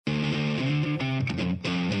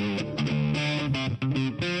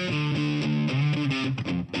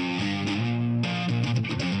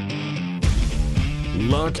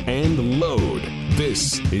lock, and load.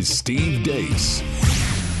 This is Steve Deace.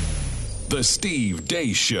 The Steve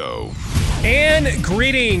Deace Show. And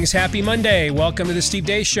greetings. Happy Monday. Welcome to the Steve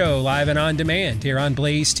Deace Show, live and on demand here on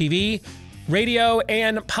Blaze TV, radio,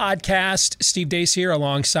 and podcast. Steve Deace here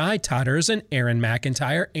alongside Todd Erzin, Aaron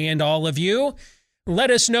McIntyre, and all of you.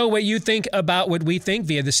 Let us know what you think about what we think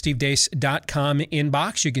via the stevedeace.com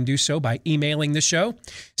inbox. You can do so by emailing the show,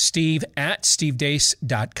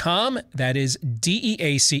 steve@stevedeace.com. That is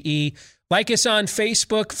DEACE. Like us on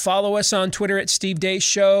Facebook. Follow us on Twitter at Steve Deace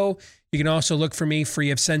Show. You can also look for me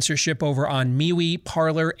free of censorship over on MeWe,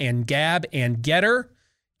 Parler, and Gab, and Getter,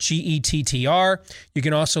 GETTR. You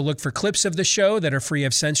can also look for clips of the show that are free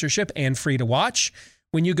of censorship and free to watch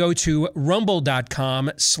when you go to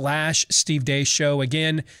rumble.com/Steve Deace Show.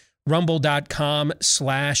 Again,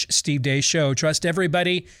 rumble.com/Steve Deace Show. Trust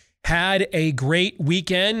everybody had a great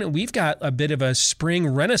weekend. We've got a bit of a spring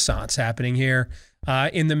renaissance happening here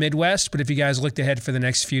in the Midwest, but if you guys looked ahead for the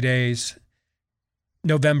next few days,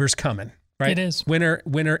 November's coming, right? It is.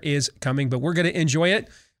 Winter is coming, but we're going to enjoy it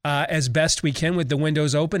as best we can with the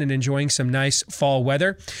windows open and enjoying some nice fall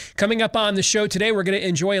weather. Coming up on the show today, we're going to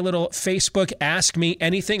enjoy a little Facebook Ask Me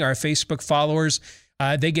Anything. Our Facebook followers,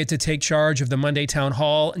 they get to take charge of the Monday Town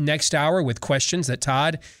Hall next hour with questions that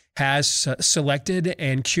Todd has selected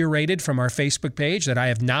and curated from our Facebook page that I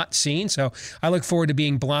have not seen. So I look forward to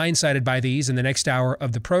being blindsided by these in the next hour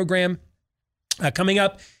of the program. Coming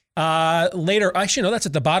up later, actually, no, that's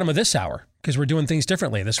at the bottom of this hour because we're doing things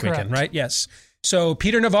differently this weekend, right? Yes. So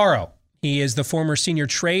Peter Navarro, he is the former senior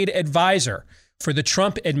trade advisor for the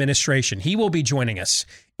Trump administration. He will be joining us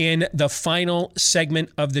in the final segment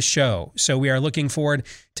of the show. So we are looking forward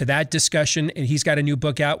to that discussion. And he's got a new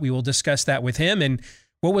book out. We will discuss that with him. And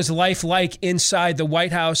what was life like inside the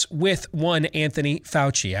White House with one Anthony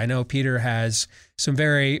Fauci? I know Peter has some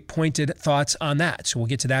very pointed thoughts on that. So we'll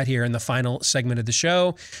get to that here in the final segment of the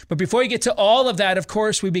show. But before we get to all of that, of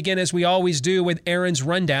course, we begin as we always do with Aaron's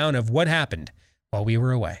rundown of what happened while we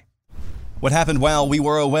were away. What happened while we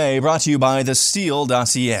were away, brought to you by the Steele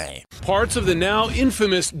dossier. Parts of the now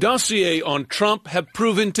infamous dossier on Trump have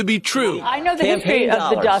proven to be true. I know the history of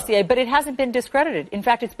the dossier, but it hasn't been discredited. In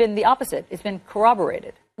fact, it's been the opposite. It's been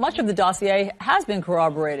corroborated. Much of the dossier has been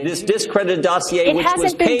corroborated. This discredited dossier, which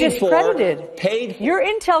was paid for. Your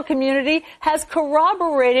intel community has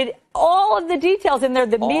corroborated all of the details in there.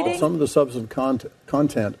 The meeting. Some of the substantive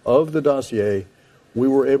content of the dossier we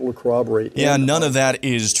were able to corroborate. Yeah, none of that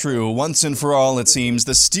is true. Once and for all, it seems,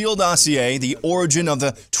 the Steele dossier, the origin of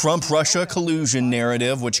the Trump-Russia collusion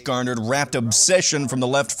narrative, which garnered rapt obsession from the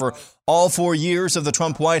left for all 4 years of the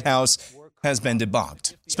Trump White House, has been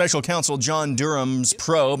debunked. Special counsel John Durham's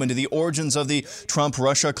probe into the origins of the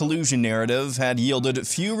Trump-Russia collusion narrative had yielded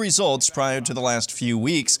few results prior to the last few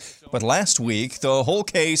weeks, but last week, the whole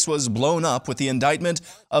case was blown up with the indictment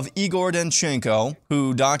of Igor Danchenko,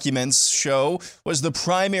 who documents show was the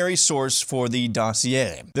primary source for the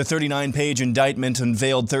dossier. The 39-page indictment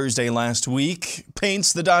unveiled Thursday last week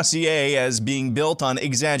paints the dossier as being built on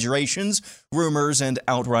exaggerations, rumors, and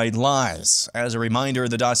outright lies. As a reminder,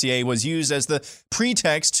 the dossier was used as the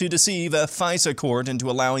pretext to deceive a FISA court into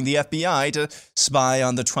allowing the FBI to spy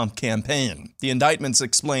on the Trump campaign. The indictments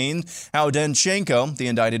explain how Danchenko, the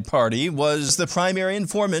indicted party, was the primary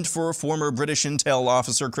informant for former British intel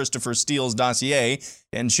officer Christopher Steele's dossier.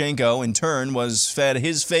 Danchenko, in turn, was fed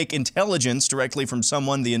his fake intelligence directly from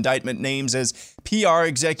someone the indictment names as PR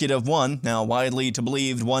Executive 1, now widely to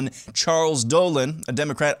believed one Charles Dolan, a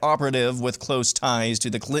Democrat operative with close ties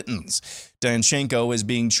to the Clintons. Danchenko is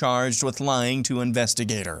being charged with lying to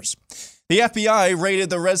investigators. The FBI raided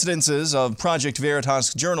the residences of Project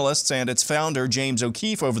Veritas journalists and its founder, James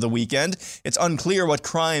O'Keefe, over the weekend. It's unclear what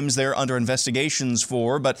crimes they're under investigations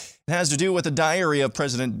for, but it has to do with the diary of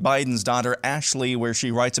President Biden's daughter, Ashley, where she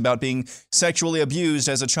writes about being sexually abused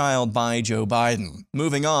as a child by Joe Biden.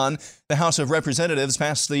 Moving on, the House of Representatives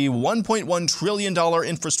passed the $1.1 trillion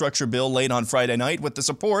infrastructure bill late on Friday night with the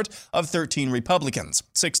support of 13 Republicans.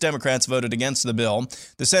 6 Democrats voted against the bill.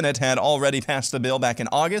 The Senate had already passed the bill back in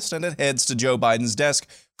August, and it heads to Joe Biden's desk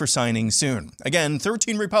for signing soon. Again,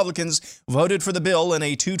 13 Republicans voted for the bill in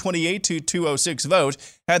a 228 to 206 vote.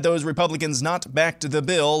 Had those Republicans not backed the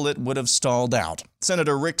bill, it would have stalled out.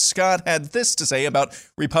 Senator Rick Scott had this to say about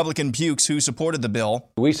Republican pukes who supported the bill.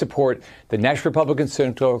 We support the National Republican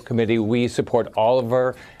Central Committee. We support all of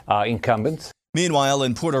our incumbents. Meanwhile,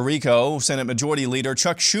 in Puerto Rico, Senate Majority Leader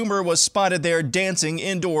Chuck Schumer was spotted there dancing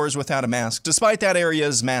indoors without a mask, despite that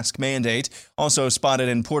area's mask mandate. Also spotted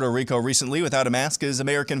in Puerto Rico recently without a mask is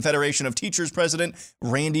American Federation of Teachers President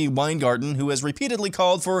Randy Weingarten, who has repeatedly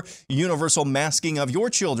called for universal masking of your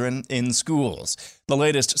children in schools. The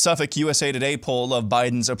latest Suffolk USA Today poll of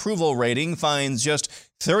Biden's approval rating finds just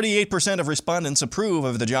 38% of respondents approve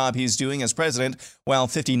of the job he's doing as president, while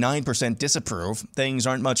 59% disapprove. Things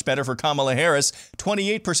aren't much better for Kamala Harris.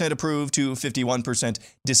 28% approve to 51%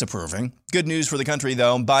 disapproving. Good news for the country,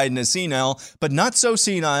 though. Biden is senile, but not so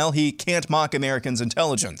senile he can't mock Americans'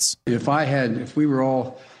 intelligence. If we were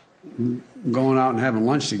all going out and having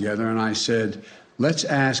lunch together, and I said, let's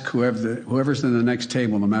ask whoever's in the next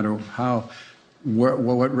table, no matter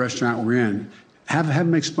what restaurant we're in, have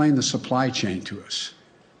them explain the supply chain to us.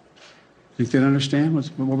 Think they'd understand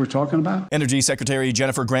what we're talking about? Energy Secretary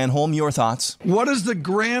Jennifer Granholm, your thoughts? What is the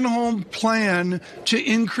Granholm plan to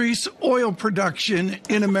increase oil production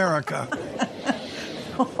in America?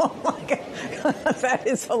 Oh, my God. That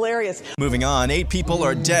is hilarious. Moving on, 8 people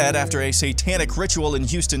are dead after a satanic ritual in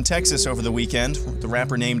Houston, Texas over the weekend. The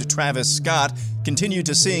rapper named Travis Scott continued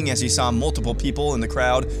to sing as he saw multiple people in the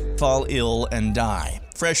crowd fall ill and die.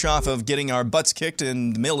 Fresh off of getting our butts kicked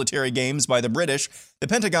in military games by the British, the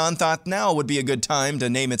Pentagon thought now would be a good time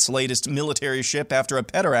to name its latest military ship after a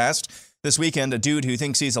pederast. This weekend, a dude who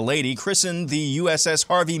thinks he's a lady christened the USS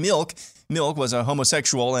Harvey Milk. Milk was a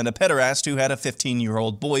homosexual and a pederast who had a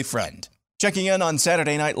 15-year-old boyfriend. Checking in on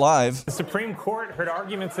Saturday Night Live. The Supreme Court heard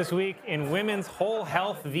arguments this week in Women's Whole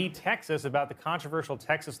Health v. Texas about the controversial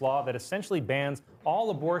Texas law that essentially bans all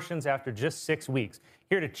abortions after just 6 weeks.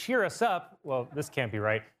 Here to cheer us up, well, this can't be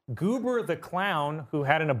right, Goober the Clown, who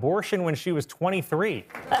had an abortion when she was 23. Hey,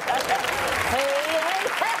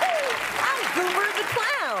 I'm Goober the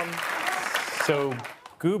Clown. So,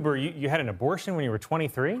 Goober, you had an abortion when you were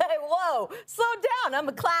 23? Hey, whoa, slow down. I'm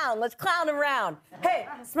a clown. Let's clown around. Hey,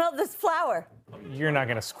 smell this flower. You're not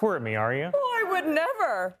going to squirt me, are you? Oh, I would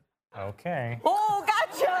never. Okay. Oh,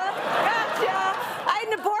 gotcha. I had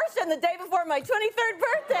an abortion the day before my 23rd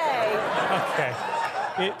birthday. Okay.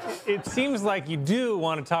 It seems like you do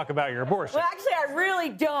want to talk about your abortion. Well, actually, I really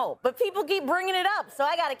don't. But people keep bringing it up, so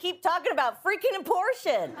I got to keep talking about freaking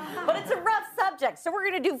abortion. But it's a rough subject, so we're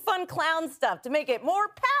going to do fun clown stuff to make it more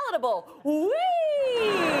palatable. Whee!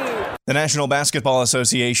 The National Basketball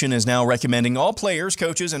Association is now recommending all players,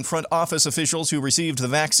 coaches, and front office officials who received the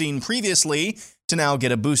vaccine previously to now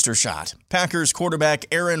get a booster shot. Packers quarterback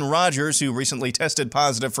Aaron Rodgers, who recently tested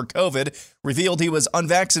positive for COVID, revealed he was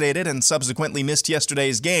unvaccinated and subsequently missed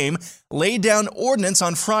yesterday's game, laid down ordinance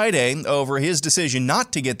on Friday over his decision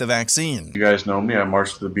not to get the vaccine. You guys know me. I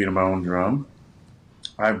march to the beat of my own drum.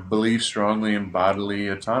 I believe strongly in bodily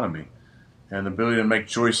autonomy and the ability to make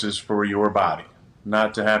choices for your body,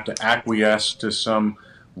 not to have to acquiesce to some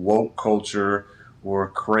woke culture or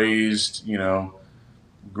crazed,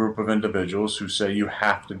 group of individuals who say you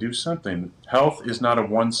have to do something. Health is not a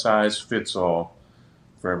one-size-fits-all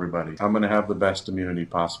for everybody. I'm going to have the best immunity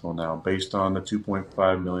possible now, based on the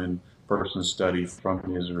 2.5 million person study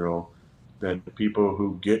from Israel, that the people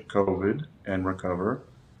who get COVID and recover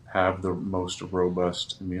have the most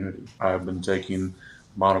robust immunity. I've been taking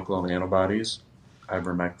monoclonal antibodies,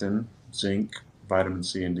 ivermectin, zinc, vitamin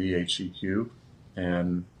C and D, HCQ,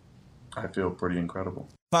 and I feel pretty incredible.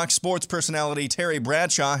 Fox Sports personality Terry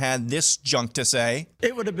Bradshaw had this junk to say.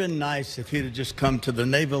 It would have been nice if he'd have just come to the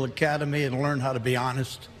Naval Academy and learned how to be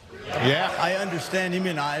honest. Yeah. I understand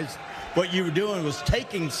immunized. What you were doing was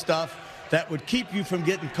taking stuff that would keep you from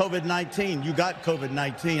getting COVID-19. You got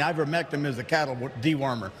COVID-19. Ivermectin is a cattle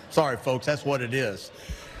dewormer. Sorry, folks, that's what it is.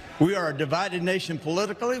 We are a divided nation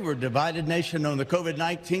politically. We're a divided nation on the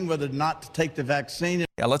COVID-19, whether or not to take the vaccine.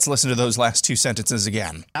 Yeah, let's listen to those last two sentences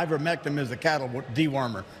again. Ivermectin is a cattle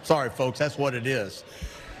dewormer. Sorry, folks, that's what it is.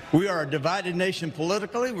 We are a divided nation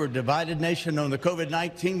politically. We're a divided nation on the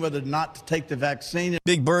COVID-19, whether or not to take the vaccine.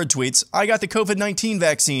 Big Bird tweets, I got the COVID-19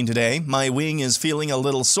 vaccine today. My wing is feeling a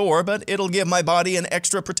little sore, but it'll give my body an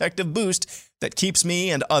extra protective boost that keeps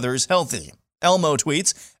me and others healthy. Elmo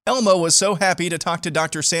tweets, Elmo was so happy to talk to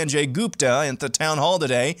Dr. Sanjay Gupta at the town hall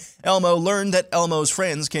today. Elmo learned that Elmo's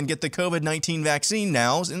friends can get the COVID-19 vaccine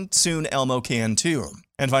now, and soon Elmo can too.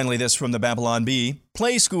 And finally, this from the Babylon Bee.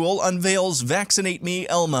 Play School unveils Vaccinate Me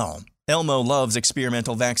Elmo. Elmo loves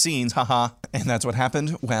experimental vaccines, haha. And that's what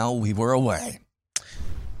happened while we were away.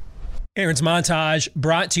 Aaron's Montage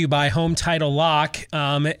brought to you by Home Title Lock.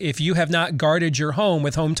 If you have not guarded your home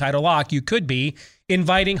with Home Title Lock, you could be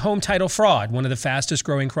inviting home title fraud, one of the fastest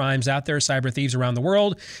growing crimes out there. Cyber thieves around the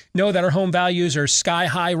world know that our home values are sky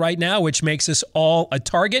high right now, which makes us all a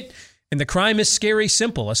target. And the crime is scary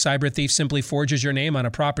simple. A cyber thief simply forges your name on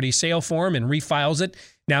a property sale form and refiles it.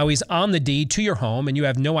 Now he's on the deed to your home and you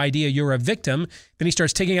have no idea you're a victim. Then he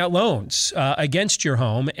starts taking out loans against your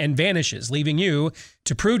home and vanishes, leaving you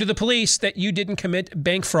to prove to the police that you didn't commit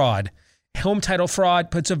bank fraud. Home title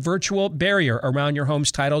fraud puts a virtual barrier around your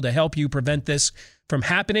home's title to help you prevent this from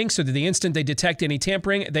happening, so that the instant they detect any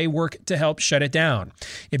tampering, they work to help shut it down.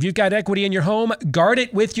 If you've got equity in your home, guard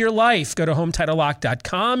it with your life. Go to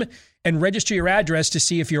HometitleLock.com and register your address to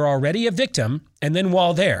see if you're already a victim. And then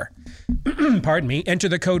while there, enter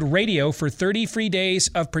the code RADIO for 30 free days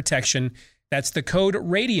of protection. That's the code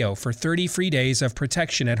RADIO for 30 free days of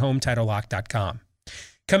protection at HometitleLock.com.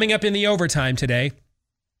 Coming up in the overtime today,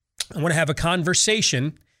 I want to have a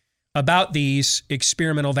conversation about these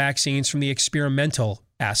experimental vaccines from the experimental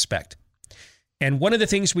aspect. And one of the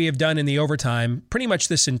things we have done in the overtime, pretty much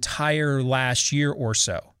this entire last year or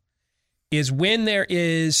so, is when there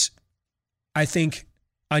is, I think,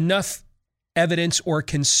 enough evidence or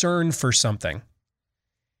concern for something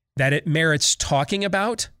that it merits talking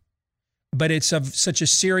about, but it's of such a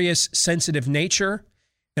serious, sensitive nature,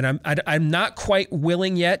 and I'm not quite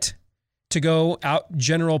willing yet to go out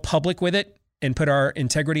general public with it and put our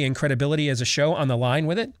integrity and credibility as a show on the line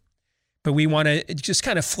with it. But we want to just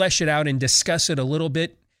kind of flesh it out and discuss it a little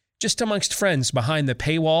bit just amongst friends behind the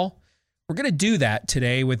paywall. We're going to do that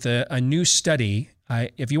today with a new study.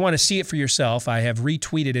 If you want to see it for yourself, I have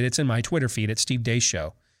retweeted it. It's in my Twitter feed at Steve Deace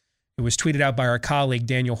Show. It was tweeted out by our colleague,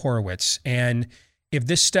 Daniel Horowitz. And if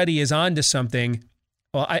this study is onto something,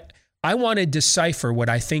 well, I want to decipher what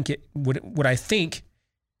I think it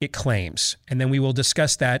claims. And then we will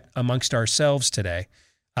discuss that amongst ourselves today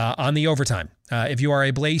on the overtime. If you are a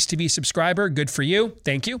Blaze TV subscriber, good for you.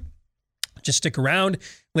 Thank you. Just stick around.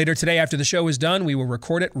 Later today, after the show is done, we will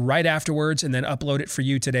record it right afterwards and then upload it for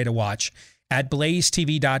you today to watch at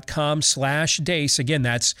blazetv.com/Deace. Again,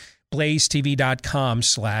 that's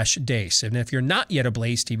blazetv.com/Deace. And if you're not yet a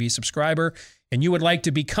Blaze TV subscriber and you would like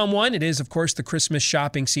to become one, it is, of course, the Christmas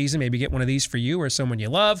shopping season. Maybe get one of these for you or someone you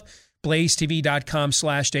love.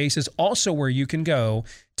 blazetv.com/Deace is also where you can go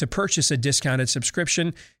to purchase a discounted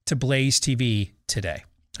subscription to Blaze TV today.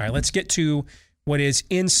 All right, let's get to what is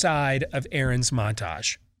inside of Aaron's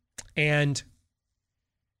montage. And,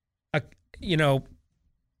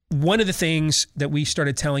 one of the things that we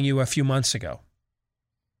started telling you a few months ago,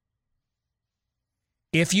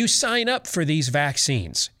 if you sign up for these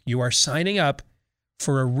vaccines, you are signing up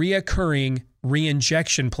for a reoccurring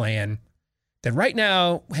re-injection plan that right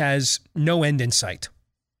now has no end in sight.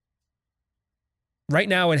 Right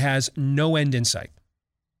now, it has no end in sight.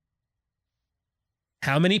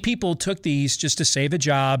 How many people took these just to save a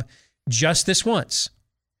job just this once?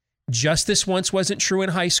 Just this once wasn't true in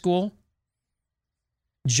high school.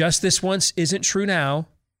 Just this once isn't true now.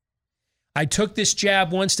 I took this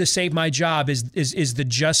jab once to save my job is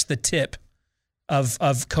just the tip of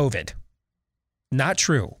COVID. Not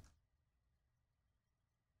true.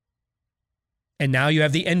 And now you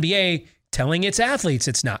have the NBA telling its athletes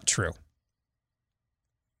it's not true.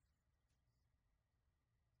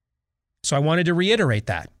 So I wanted to reiterate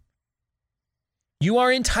that. You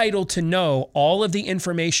are entitled to know all of the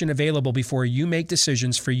information available before you make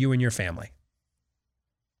decisions for you and your family.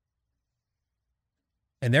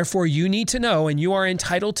 And therefore, you need to know, and you are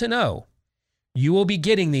entitled to know, you will be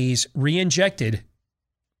getting these re-injected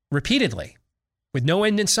repeatedly with no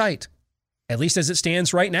end in sight, at least as it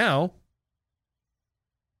stands right now.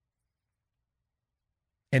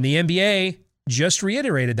 And the NBA just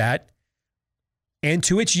reiterated that, and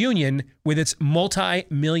to its union with its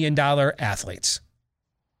multi-million-dollar athletes.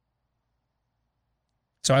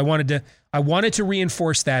 So I wanted to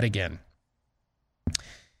reinforce that again.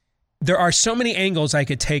 There are so many angles I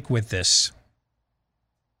could take with this.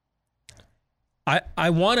 I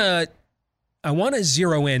want to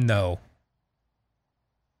zero in, though,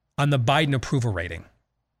 on the Biden approval rating.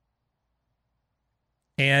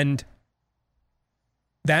 And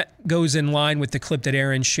that goes in line with the clip that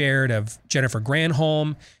Aaron shared of Jennifer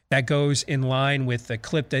Granholm. That goes in line with the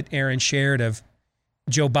clip that Aaron shared of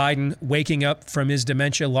Joe Biden waking up from his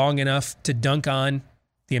dementia long enough to dunk on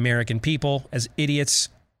the American people as idiots.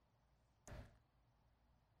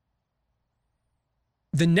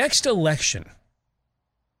 The next election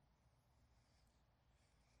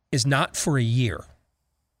is not for a year.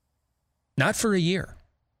 Not for a year.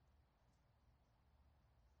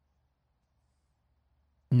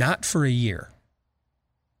 Not for a year.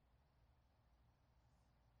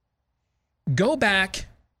 Go back,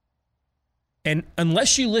 and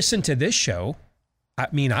unless you listen to this show,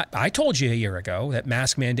 I told you a year ago that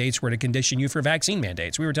mask mandates were to condition you for vaccine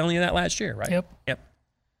mandates. We were telling you that last year, right? Yep.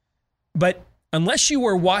 But unless you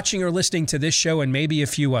were watching or listening to this show and maybe a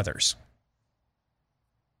few others,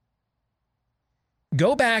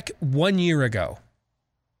 go back 1 year ago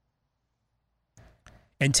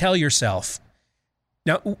and tell yourself,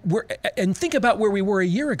 now, and think about where we were a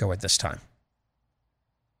year ago at this time.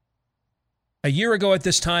 A year ago at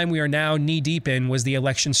this time, we are now knee deep in, was the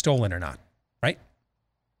election stolen or not, right?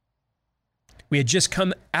 We had just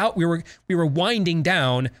come out, we were winding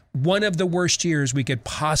down one of the worst years we could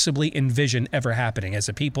possibly envision ever happening as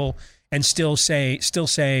a people, and still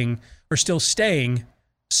staying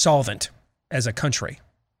solvent as a country,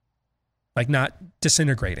 like not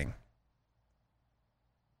disintegrating.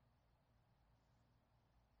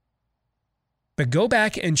 But go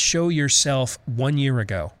back and show yourself 1 year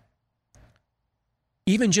ago,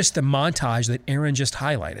 even just the montage that Aaron just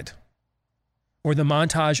highlighted, or the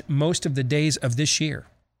montage most of the days of this year.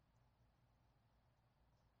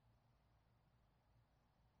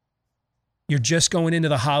 You're just going into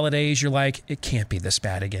the holidays. You're like, it can't be this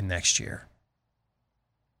bad again next year.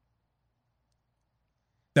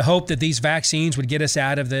 The hope that these vaccines would get us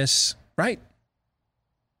out of this, right?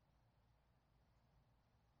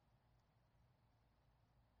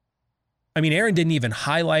 I mean, Aaron didn't even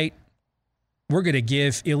highlight, we're going to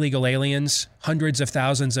give illegal aliens hundreds of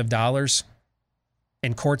thousands of dollars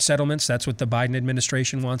in court settlements. That's what the Biden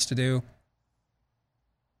administration wants to do.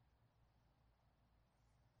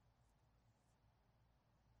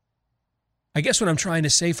 I guess what I'm trying to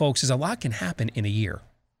say, folks, is a lot can happen in a year.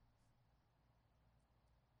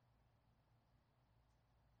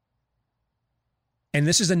 And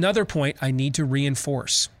this is another point I need to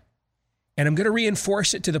reinforce. And I'm going to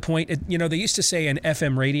reinforce it to the point, they used to say in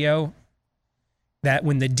FM radio that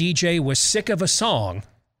when the DJ was sick of a song,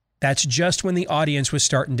 that's just when the audience was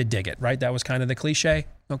starting to dig it, right? That was kind of the cliche,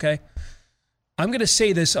 okay? I'm going to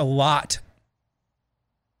say this a lot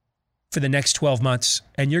for the next 12 months,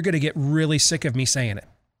 and you're going to get really sick of me saying it.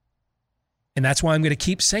 And that's why I'm going to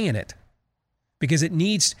keep saying it,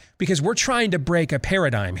 because we're trying to break a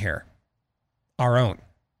paradigm here, our own.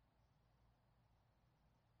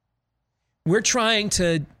 We're trying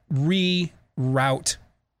to reroute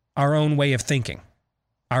our own way of thinking,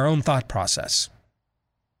 our own thought process.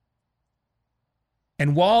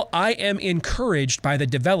 And while I am encouraged by the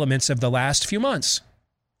developments of the last few months,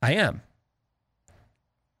 I am.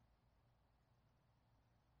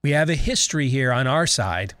 We have a history here on our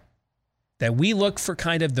side that we look for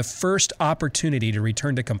kind of the first opportunity to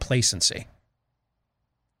return to complacency.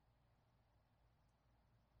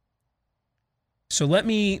 So let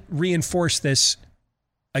me reinforce this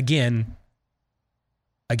again.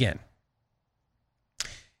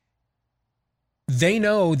 They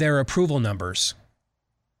know their approval numbers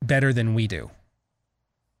better than we do.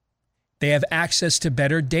 They have access to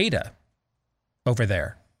better data over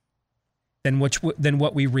there than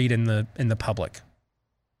what we read in the public.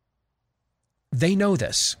 They know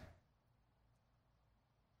this.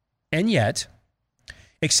 And yet,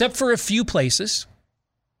 except for a few places,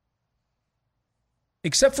 you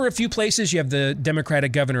have the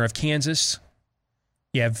Democratic governor of Kansas,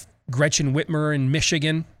 you have Gretchen Whitmer in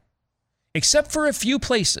Michigan. Except for a few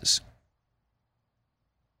places,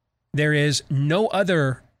 there is no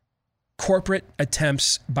other corporate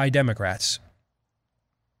attempts by Democrats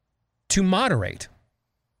to moderate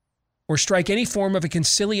or strike any form of a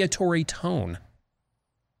conciliatory tone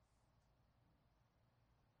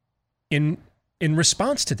in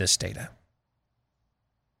response to this data.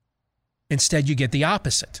 Instead, you get the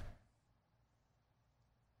opposite.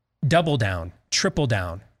 Double down, triple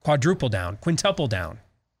down, quadruple down, quintuple down.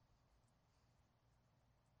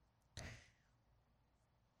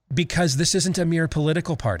 Because this isn't a mere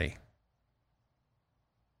political party.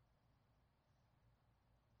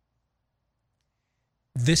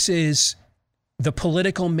 This is the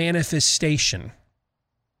political manifestation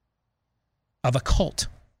of a cult,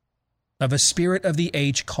 of a spirit of the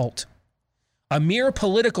age cult. A mere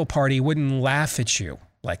political party wouldn't laugh at you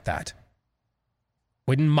like that,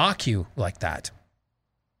 wouldn't mock you like that.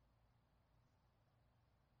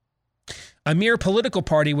 A mere political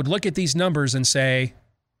party would look at these numbers and say,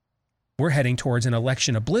 we're heading towards an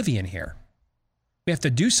election oblivion here. We have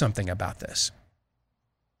to do something about this.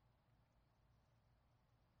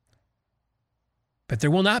 But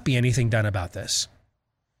there will not be anything done about this,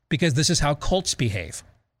 because this is how cults behave.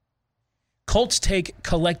 Cults take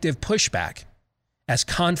collective pushback as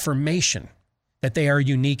confirmation that they are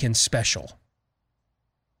unique and special.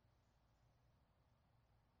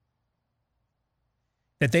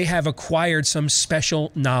 That they have acquired some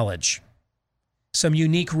special knowledge, some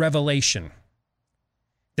unique revelation,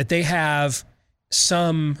 that they have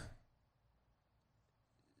some unique revelation, that they have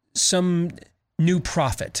some some new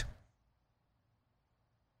prophet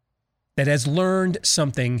that has learned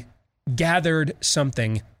something, gathered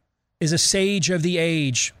something, is a sage of the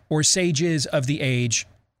age or sages of the age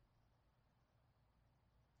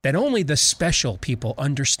that only the special people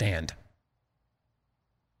understand.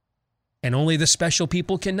 And only the special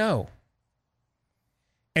people can know.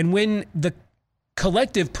 And when the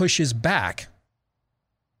collective pushes back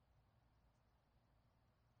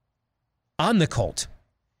on the cult,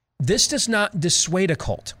 this does not dissuade a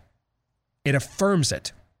cult. It affirms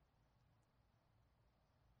it.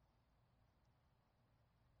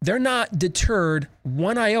 They're not deterred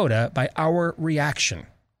one iota by our reaction.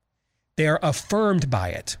 They are affirmed by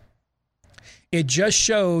it. It just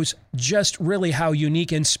shows just really how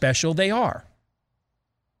unique and special they are.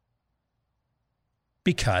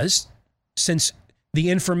 Because since the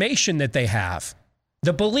information that they have,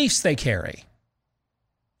 the beliefs they carry,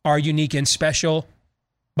 are unique and special,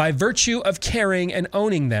 by virtue of carrying and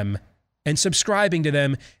owning them and subscribing to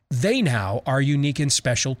them, they now are unique and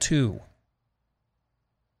special too.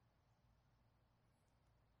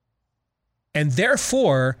 And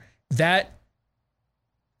therefore, that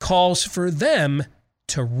calls for them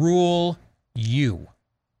to rule you,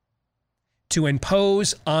 to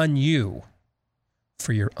impose on you,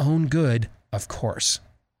 for your own good, of course.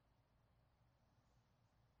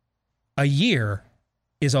 A year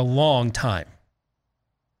is a long time.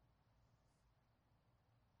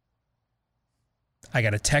 I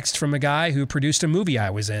got a text from a guy who produced a movie I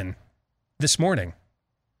was in this morning.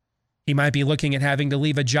 He might be looking at having to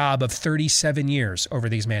leave a job of 37 years over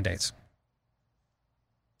these mandates.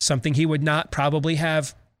 Something he would not probably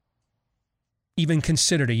have even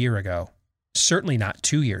considered a year ago. Certainly not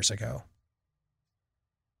 2 years ago.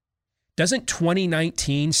 Doesn't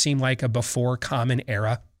 2019 seem like a before common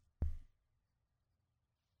era?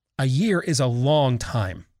 A year is a long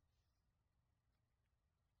time.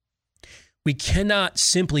 We cannot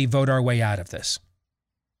simply vote our way out of this.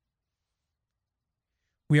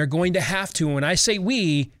 We are going to have to, and when I say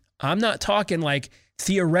we, I'm not talking like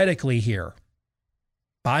theoretically here.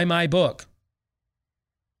 Buy my book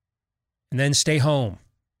and then stay home.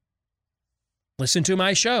 Listen to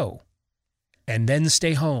my show and then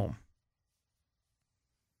stay home.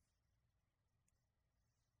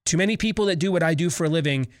 Too many people that do what I do for a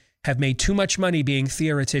living have made too much money being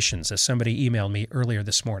theoreticians, as somebody emailed me earlier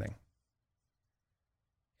this morning.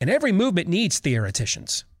 And every movement needs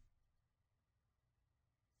theoreticians.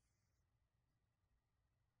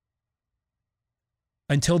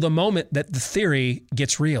 Until the moment that the theory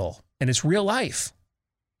gets real, and it's real life.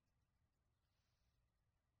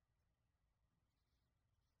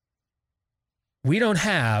 We don't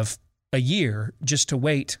have a year just to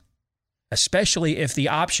wait, especially if the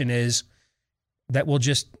option is that we'll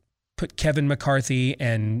just put Kevin McCarthy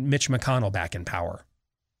and Mitch McConnell back in power.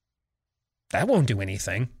 That won't do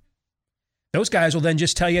anything. Those guys will then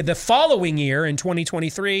just tell you the following year in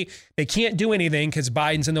 2023, they can't do anything because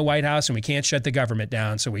Biden's in the White House and we can't shut the government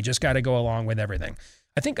down. So we just got to go along with everything.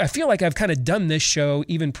 I feel like I've kind of done this show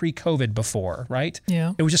even pre-COVID before, right?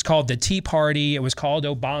 Yeah. It was just called the Tea Party. It was called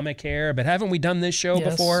Obamacare. But haven't we done this show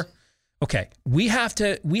before? Okay. We have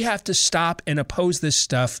to stop and oppose this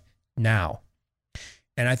stuff now.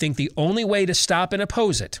 And I think the only way to stop and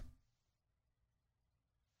oppose it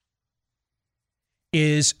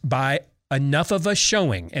is by enough of us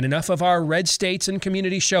showing and enough of our red states and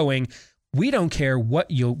community showing, we don't care what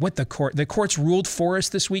the courts ruled for us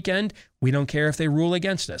this weekend. We don't care if they rule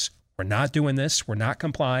against us. We're not doing this. We're not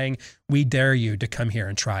complying. We dare you to come here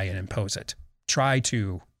and try and impose it. Try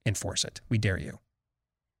to enforce it. We dare you.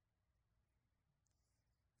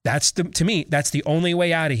 To me, that's the only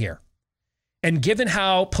way out of here. And given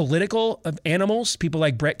how political of animals people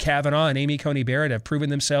like Brett Kavanaugh and Amy Coney Barrett have proven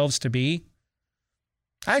themselves to be,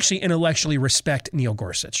 I actually intellectually respect Neil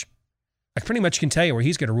Gorsuch. I pretty much can tell you where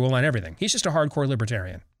he's going to rule on everything. He's just a hardcore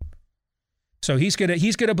libertarian. So he's going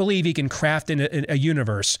to believe he can craft in a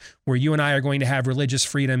universe where you and I are going to have religious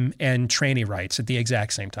freedom and tranny rights at the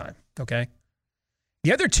exact same time. Okay?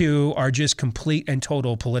 The other two are just complete and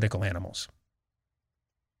total political animals.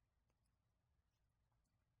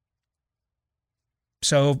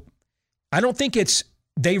 So I don't think it's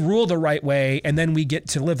they rule the right way and then we get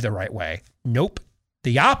to live the right way. Nope.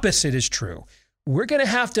 The opposite is true. We're going to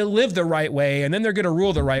have to live the right way, and then they're going to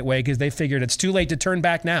rule the right way because they figured it's too late to turn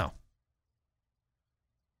back now.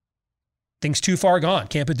 Things too far gone.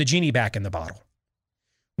 Can't put the genie back in the bottle.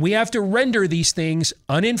 We have to render these things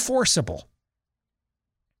unenforceable.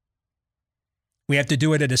 We have to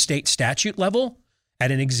do it at a state statute level, at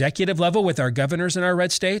an executive level with our governors in our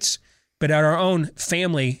red states, but at our own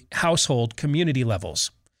family, household, community levels.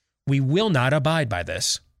 We will not abide by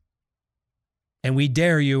this. And we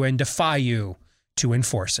dare you and defy you to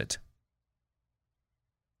enforce it.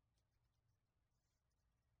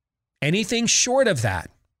 Anything short of that.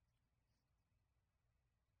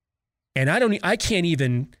 And I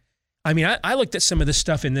looked at some of the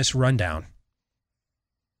stuff in this rundown.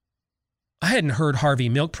 I hadn't heard Harvey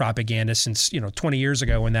Milk propaganda since, 20 years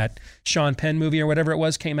ago when that Sean Penn movie or whatever it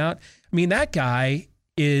was came out. I mean, that guy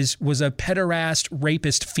was a pederast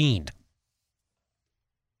rapist fiend.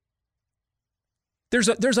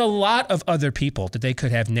 There's a lot of other people that they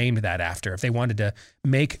could have named that after if they wanted to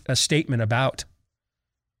make a statement about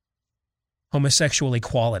homosexual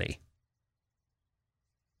equality.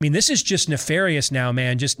 I mean, this is just nefarious now,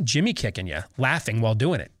 man, just Jimmy kicking you, laughing while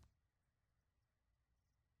doing it.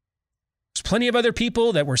 There's plenty of other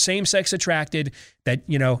people that were same-sex attracted that,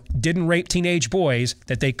 didn't rape teenage boys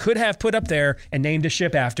that they could have put up there and named a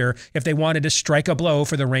ship after if they wanted to strike a blow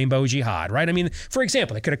for the rainbow jihad, right? I mean, for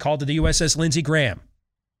example, they could have called it the USS Lindsey Graham.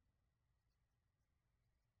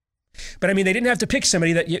 But I mean, they didn't have to pick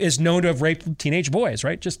somebody that is known to have raped teenage boys,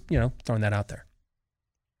 right? Just, throwing that out there.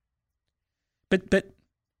 But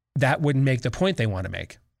that wouldn't make the point they want to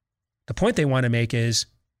make. The point they want to make is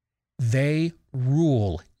they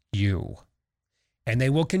rule you. And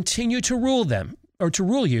they will continue to rule them or to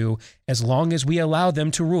rule you as long as we allow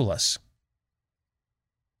them to rule us.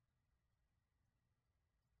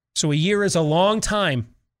 So a year is a long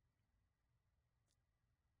time.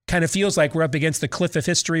 Kind of feels like we're up against the cliff of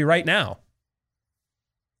history right now.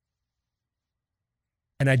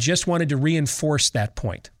 And I just wanted to reinforce that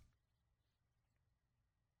point.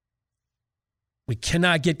 We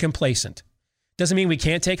cannot get complacent. Doesn't mean we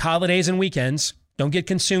can't take holidays and weekends. Don't get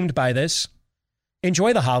consumed by this.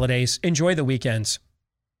 Enjoy the holidays. Enjoy the weekends.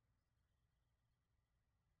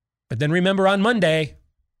 But then remember on Monday,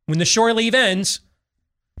 when the shore leave ends,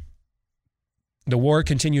 the war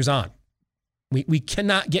continues on. We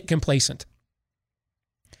cannot get complacent.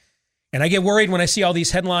 And I get worried when I see all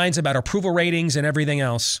these headlines about approval ratings and everything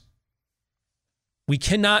else.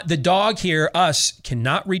 The dog here, us,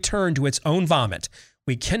 cannot return to its own vomit.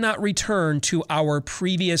 We cannot return to our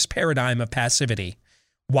previous paradigm of passivity.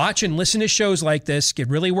 Watch and listen to shows like this, get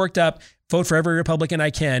really worked up, vote for every Republican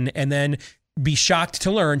I can, and then be shocked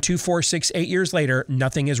to learn 2, 4, 6, 8 years later,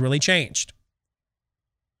 nothing has really changed.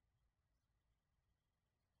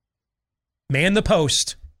 Man the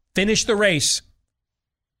post. Finish the race.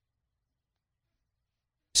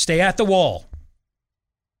 Stay at the wall.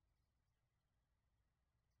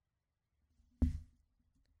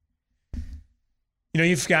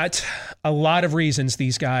 You've got a lot of reasons,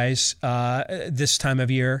 these guys, this time of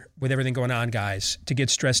year, with everything going on, guys, to get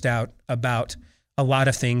stressed out about a lot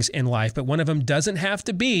of things in life. But one of them doesn't have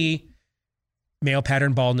to be male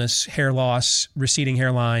pattern baldness, hair loss, receding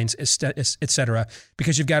hairlines, etc.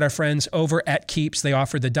 Because you've got our friends over at Keeps. They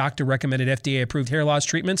offer the doctor-recommended FDA-approved hair loss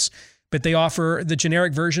treatments, but they offer the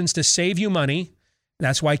generic versions to save you money.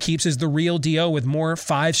 That's why Keeps is the real deal with more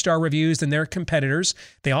 5-star reviews than their competitors.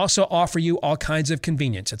 They also offer you all kinds of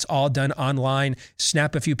convenience. It's all done online.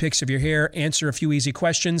 Snap a few pics of your hair, answer a few easy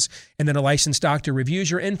questions, and then a licensed doctor reviews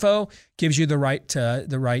your info, gives you the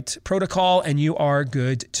right protocol, and you are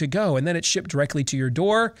good to go. And then it's shipped directly to your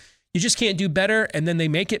door. You just can't do better, and then they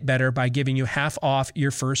make it better by giving you half off your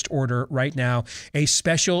first order right now. A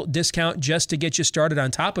special discount just to get you started on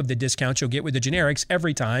top of the discount you'll get with the generics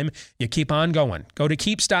every time you keep on going. Go to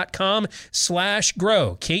keeps.com/grow,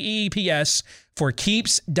 KEEPS, for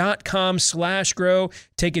keeps.com/grow.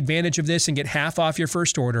 Take advantage of this and get half off your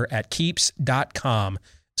first order at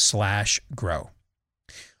keeps.com/grow.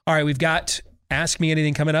 All right, we've got Ask Me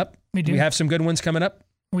Anything coming up. We do. We have some good ones coming up.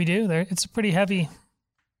 We do. It's a pretty heavy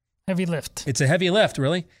lift. It's a heavy lift,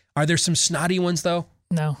 really? Are there some snotty ones, though?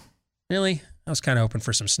 No. Really? I was kind of hoping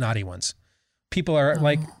for some snotty ones. People are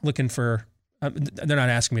looking for, they're not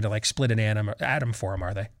asking me to split an atom for them,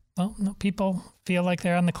 are they? Well, no, people feel like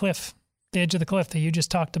they're on the cliff, the edge of the cliff that you just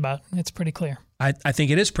talked about. It's pretty clear. I think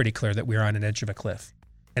it is pretty clear that we're on an edge of a cliff.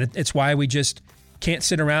 And it's why we just can't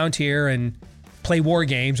sit around here and play war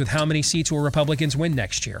games with how many seats will Republicans win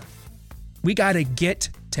next year. We got to get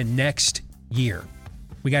to next year.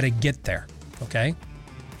 We got to get there, okay?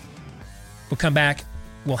 We'll come back.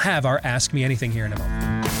 We'll have our Ask Me Anything here in a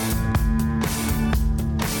moment.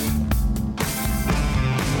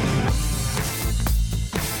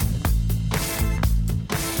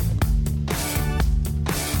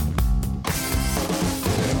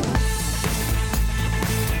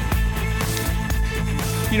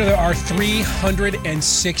 You know, there are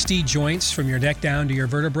 360 joints from your neck down to your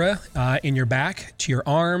vertebra, in your back, to your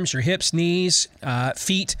arms, your hips, knees,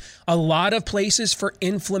 feet. A lot of places for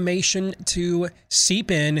inflammation to seep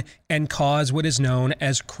in and cause what is known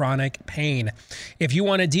as chronic pain. If you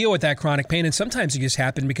want to deal with that chronic pain, and sometimes it just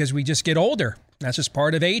happens because we just get older. That's just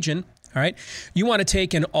part of aging. All right. You want to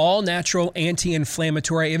take an all-natural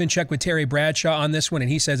anti-inflammatory. I even checked with Terry Bradshaw on this one, and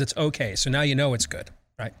he says it's okay. So now you know it's good.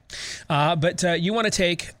 Right. But you want to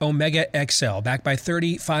take Omega XL, backed by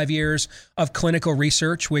 35 years of clinical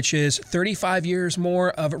research, which is 35 years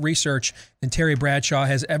more of research than Terry Bradshaw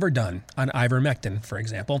has ever done on ivermectin, for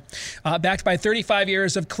example. Backed by 35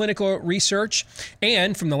 years of clinical research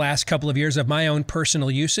and from the last couple of years of my own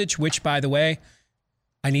personal usage, which, by the way,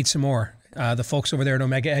 I need some more. The folks over there at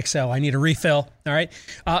Omega XL, I need a refill. All right.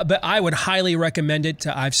 But I would highly recommend it.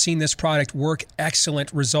 I've seen this product work.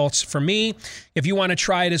 Excellent results for me. If you want to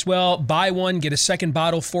try it as well, buy one, get a second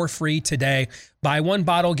bottle for free today. Buy one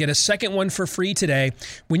bottle, get a second one for free today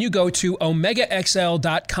when you go to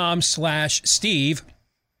omegaxl.com/Steve.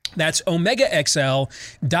 That's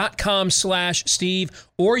omegaxl.com/Steve,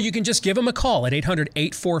 or you can just give them a call at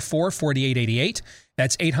 800-844-4888.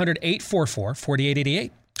 That's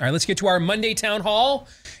 800-844-4888. All right, let's get to our Monday Town Hall.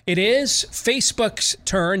 It is Facebook's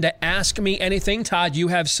turn to ask me anything. Todd, you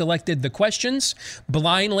have selected the questions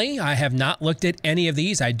blindly. I have not looked at any of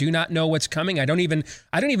these. I do not know what's coming. I don't even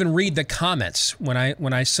read the comments when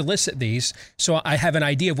I solicit these, so I have an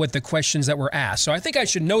idea of what the questions that were asked. So I think I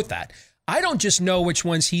should note that. I don't just know which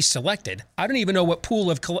ones he selected. I don't even know what pool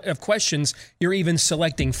of questions you're even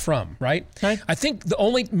selecting from, right? I think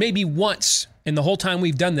maybe once in the whole time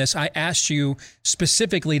we've done this, I asked you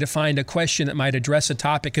specifically to find a question that might address a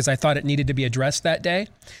topic because I thought it needed to be addressed that day.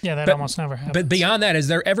 Yeah, that almost never happens. But beyond that, has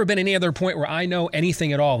there ever been any other point where I know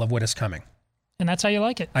anything at all of what is coming? And that's how you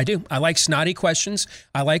like it. I do. I like snotty questions.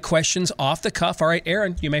 I like questions off the cuff. All right,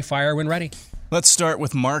 Aaron, you may fire when ready. Let's start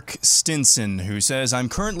with Mark Stinson, who says, I'm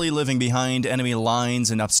currently living behind enemy lines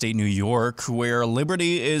in upstate New York, where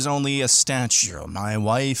liberty is only a statue. My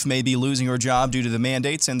wife may be losing her job due to the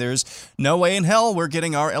mandates, and there's no way in hell we're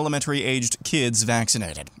getting our elementary-aged kids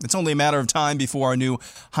vaccinated. It's only a matter of time before our new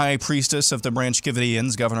high priestess of the Branch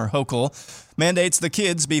Covidians, Governor Hochul, mandates the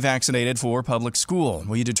kids be vaccinated for public school.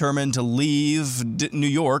 We determined to leave New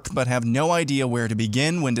York, but have no idea where to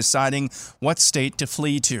begin when deciding what state to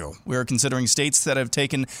flee to. We're considering states that have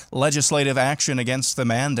taken legislative action against the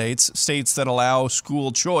mandates, states that allow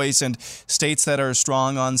school choice, and states that are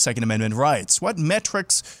strong on Second Amendment rights. What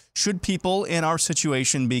metrics should people in our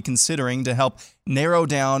situation be considering to help narrow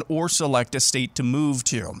down or select a state to move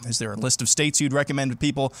to? Is there a list of states you'd recommend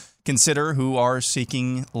people consider who are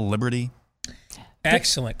seeking liberty?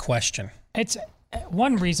 Excellent question. It's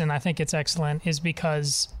one reason I think it's excellent is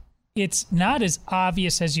because it's not as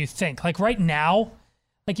obvious as you think. Like right now,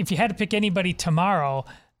 like if you had to pick anybody tomorrow,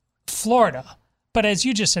 Florida. But as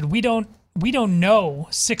you just said, we don't know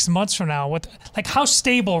 6 months from now how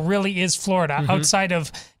stable really is Florida outside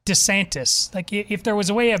of DeSantis. Like if there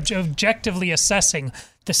was a way of objectively assessing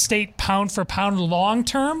the state pound for pound long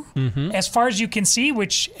term, as far as you can see,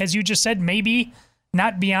 which as you just said, maybe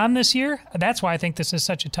not beyond this year. That's why I think this is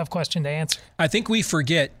such a tough question to answer. I think we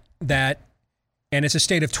forget that, and it's a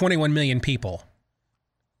state of 21 million people.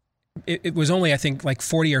 It was only, I think, like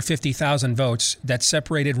 40 or 50,000 votes that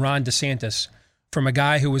separated Ron DeSantis from a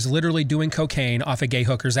guy who was literally doing cocaine off a gay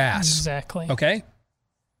hooker's ass. Exactly. Okay?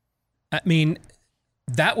 I mean,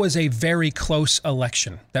 that was a very close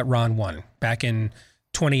election that Ron won back in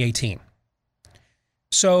 2018.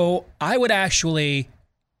 So I would actually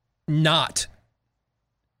not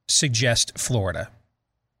suggest Florida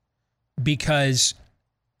because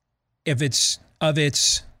of its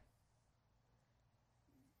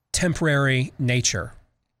temporary nature.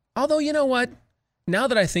 Although, you know what? Now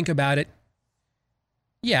that I think about it,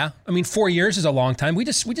 yeah, I mean, 4 years is a long time. We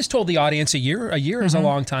just told the audience a year is a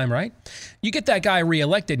long time, right? You get that guy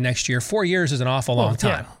reelected next year, 4 years is an awful long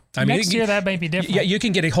time. Yeah. I mean, next year that may be different. Yeah, you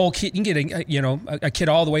can get a whole kid. You can get a kid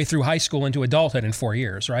all the way through high school into adulthood in 4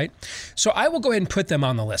 years, right? So I will go ahead and put them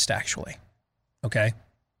on the list, actually. Okay.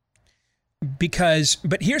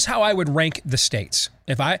 But here's how I would rank the states.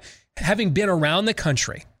 Having been around the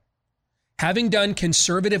country, having done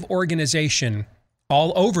conservative organization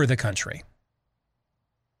all over the country,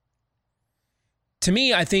 to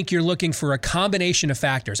me, I think you're looking for a combination of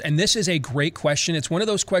factors. And this is a great question. It's one of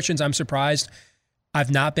those questions I'm surprised I've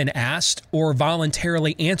not been asked or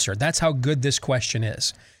voluntarily answered. That's how good this question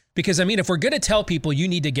is. Because, I mean, if we're going to tell people you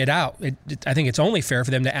need to get out, I think it's only fair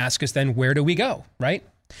for them to ask us then, where do we go, right?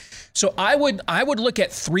 So I would look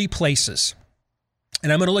at 3 places.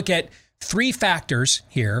 And I'm going to look at three factors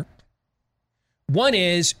here. One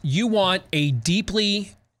is you want either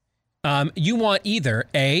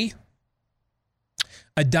a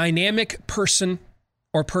dynamic person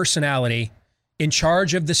or personality in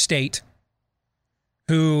charge of the state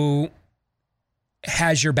who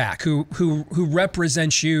has your back, who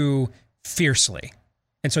represents you fiercely.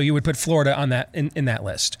 And so you would put Florida on that in that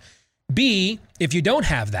list. B, if you don't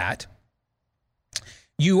have that,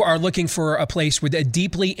 you are looking for a place with a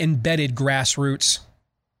deeply embedded grassroots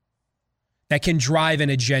that can drive an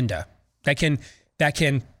agenda, that can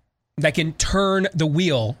turn the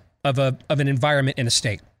wheel of an environment in a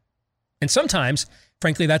state. And sometimes,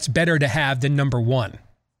 frankly, that's better to have than number one,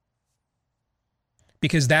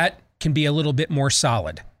 because that can be a little bit more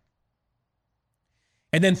solid.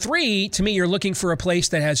 And then three, to me, you're looking for a place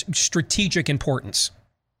that has strategic importance.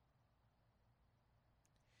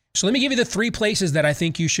 So let me give you the three places that I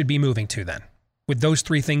think you should be moving to then, with those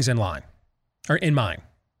three things in mind.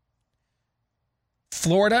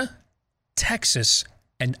 Florida, Texas,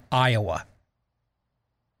 and Iowa.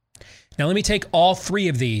 Now let me take all three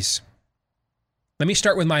of these. Let me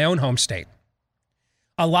start with my own home state.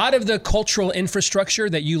 A lot of the cultural infrastructure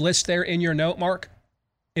that you list there in your note, Mark,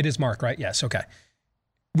 it is Mark, right? Yes, okay.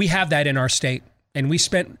 We have that in our state, and we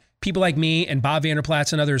spent, people like me and Bob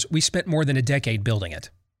Vanderplatz and others, we spent more than a decade building it.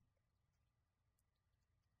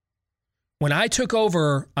 When I took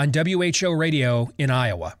over on WHO radio in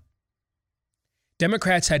Iowa,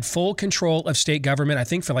 Democrats had full control of state government, I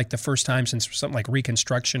think for like the first time since something like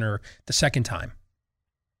Reconstruction or the second time.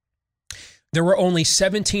 There were only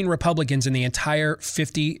 17 Republicans in the entire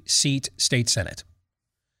 50-seat state Senate.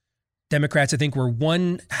 Democrats, I think, were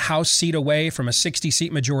one House seat away from a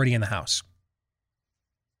 60-seat majority in the House.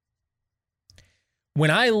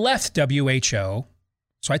 When I left WHO,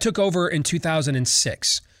 so I took over in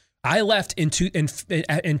 2006. I left in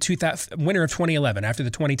winter of 2011, after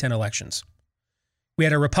the 2010 elections. We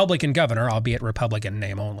had a Republican governor, albeit Republican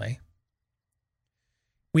name only.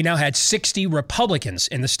 We now had 60 Republicans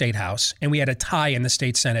in the state House, and we had a tie in the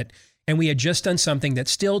state Senate, and we had just done something that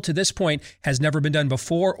still to this point has never been done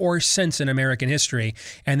before or since in American history,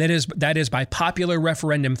 and that is by popular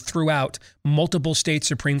referendum throughout multiple state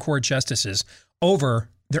Supreme Court justices over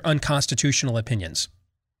their unconstitutional opinions.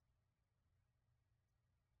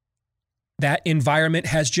 That environment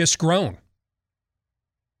has just grown.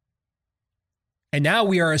 And now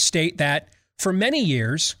we are a state that, for many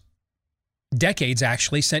years, decades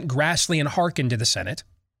actually, sent Grassley and Harkin to the Senate.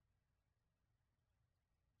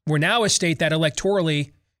 We're now a state that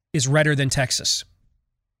electorally is redder than Texas.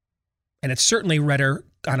 And it's certainly redder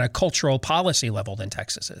on a cultural policy level than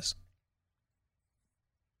Texas is.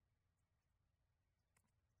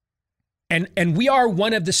 And we are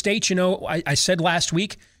one of the states, I said last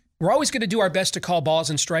week, we're always going to do our best to call balls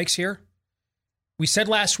and strikes here. We said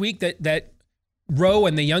last week that Roe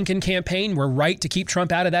and the Youngkin campaign were right to keep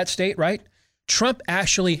Trump out of that state, right? Trump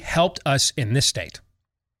actually helped us in this state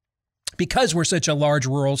because we're such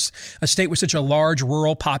a state with such a large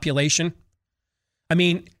rural population. I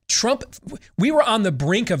mean, Trump, we were on the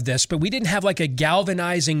brink of this, but we didn't have like a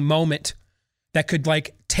galvanizing moment that could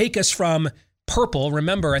like take us from purple.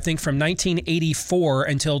 Remember, I think from 1984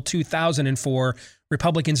 until 2004,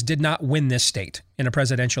 Republicans did not win this state in a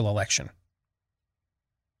presidential election.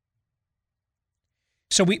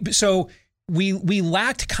 So we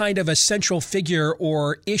lacked kind of a central figure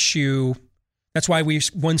or issue. That's why we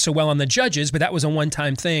won so well on the judges, but that was a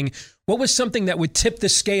one-time thing. What was something that would tip the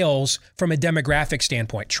scales from a demographic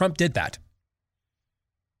standpoint? Trump did that.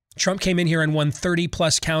 Trump came in here and won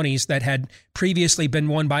 30-plus counties that had previously been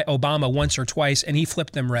won by Obama once or twice, and he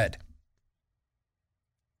flipped them red.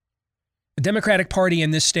 The Democratic Party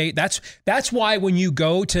in this state, that's why when you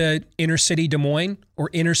go to inner city Des Moines or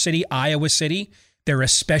inner city Iowa City, they're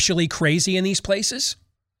especially crazy in these places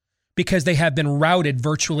because they have been routed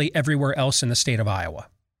virtually everywhere else in the state of Iowa.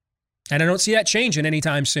 And I don't see that changing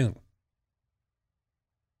anytime soon.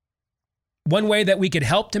 One way that we could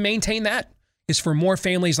help to maintain that is for more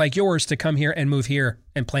families like yours to come here and move here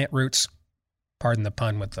and plant roots. Pardon the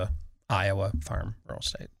pun with the Iowa farm rural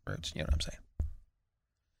state roots. You know what I'm saying?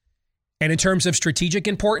 And in terms of strategic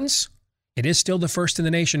importance, it is still the first in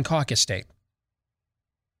the nation caucus state.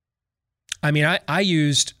 I mean, I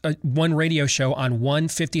used one radio show on one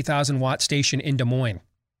 50,000-watt station in Des Moines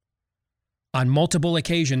on multiple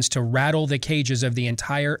occasions to rattle the cages of the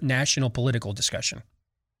entire national political discussion.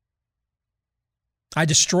 I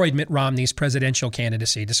destroyed Mitt Romney's presidential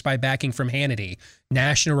candidacy despite backing from Hannity,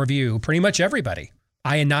 National Review, pretty much everybody.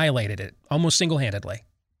 I annihilated it almost single-handedly.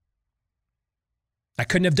 I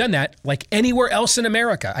couldn't have done that like anywhere else in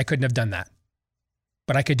America. I couldn't have done that.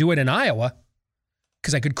 but I could do it in Iowa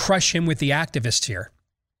because I could crush him with the activists here.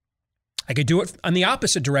 I could do it on the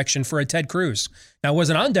opposite direction for a Ted Cruz. Now, I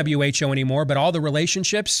wasn't on WHO anymore, but all the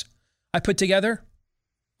relationships I put together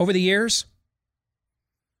over the years,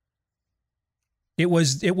 it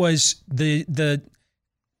was the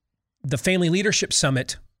Family Leadership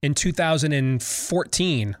Summit in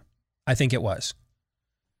 2014, I think it was,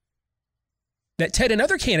 that Ted and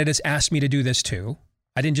other candidates asked me to do this too.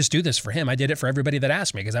 I didn't just do this for him. I did it for everybody that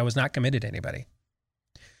asked me because I was not committed to anybody.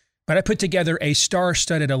 But I put together a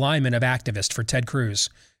star-studded alignment of activists for Ted Cruz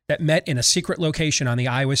that met in a secret location on the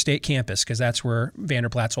Iowa State campus because that's where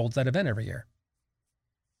Vanderplatz holds that event every year.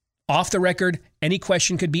 Off the record, any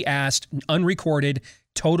question could be asked, unrecorded,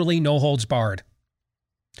 totally no holds barred.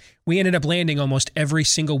 We ended up landing almost every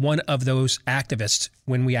single one of those activists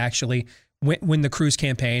when we actually win the Cruz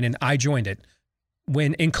campaign, and I joined it.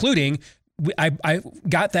 Including, I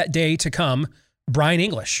got that day to come Brian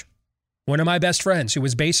English, one of my best friends who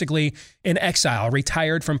was basically in exile,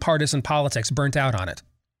 retired from partisan politics, burnt out on it.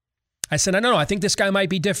 I said, no, I think this guy might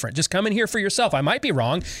be different. Just come in here for yourself. I might be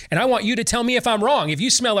wrong, and I want you to tell me if I'm wrong. If you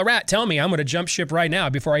smell a rat, tell me. I'm going to jump ship right now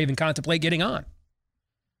before I even contemplate getting on.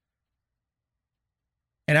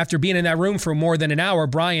 And after being in that room for more than an hour,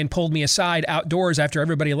 Brian pulled me aside outdoors after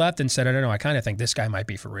everybody left and said, I don't know, I kind of think this guy might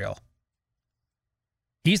be for real.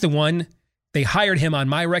 He's the one, they hired him on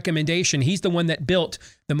my recommendation. He's the one that built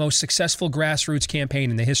the most successful grassroots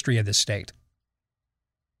campaign in the history of this state.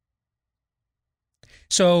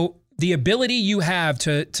 So the ability you have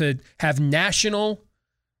to have national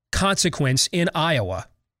consequence in Iowa,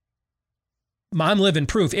 I'm living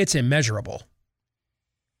proof it's immeasurable.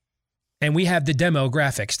 And we have the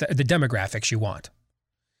demographics you want.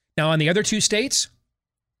 Now, on the other two states,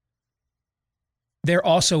 they're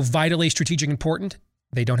also vitally strategic important.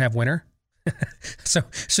 They don't have winter. So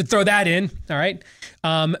throw that in, all right?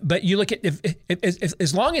 But you look at, if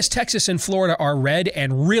as long as Texas and Florida are red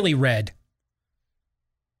and really red,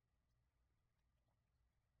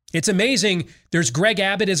 it's amazing. There's Greg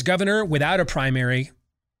Abbott as governor without a primary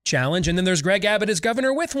challenge, and then there's Greg Abbott as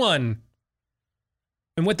governor with one.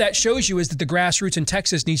 And what that shows you is that the grassroots in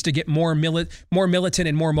Texas needs to get more militant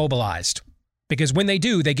and more mobilized. Because when they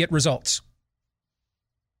do, they get results.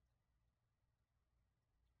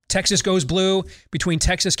 Texas goes blue. Between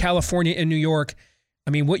Texas, California, and New York,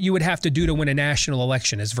 I mean, what you would have to do to win a national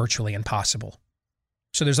election is virtually impossible.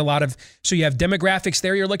 So there's so you have demographics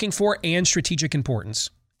there you're looking for and strategic importance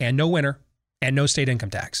and no winner and no state income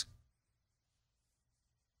tax.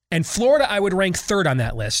 And Florida, I would rank third on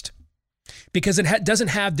that list, because it doesn't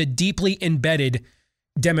have the deeply embedded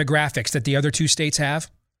demographics that the other two states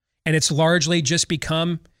have. And it's largely just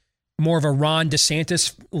become more of a Ron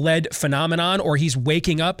DeSantis-led phenomenon, or he's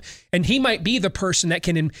waking up. And he might be the person that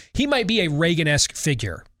he might be a Reagan-esque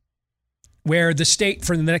figure, where the state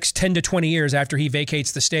for the next 10 to 20 years after he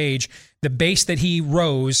vacates the stage, the base that he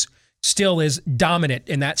rose still is dominant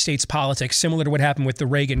in that state's politics, similar to what happened with the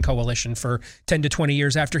Reagan coalition for 10 to 20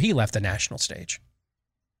 years after he left the national stage.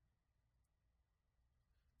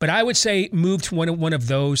 But I would say move to one of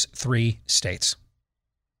those three states.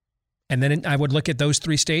 And then I would look at those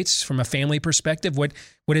three states from a family perspective. What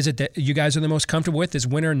is it that you guys are the most comfortable with? Is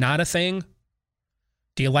winter not a thing?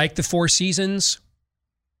 Do you like the 4 seasons?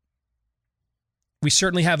 We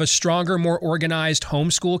certainly have a stronger, more organized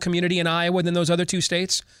homeschool community in Iowa than those other two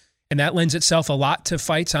states. And that lends itself a lot to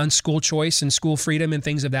fights on school choice and school freedom and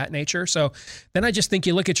things of that nature. So then I just think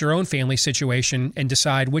you look at your own family situation and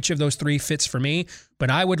decide which of those three fits for me. But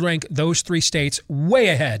I would rank those 3 states way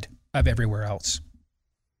ahead of everywhere else.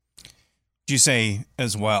 Do you say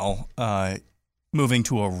as well, moving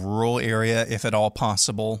to a rural area, if at all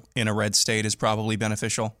possible, in a red state is probably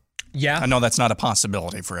beneficial? Yeah. I know that's not a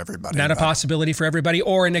possibility for everybody. Not a possibility for everybody,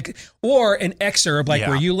 or an exurb like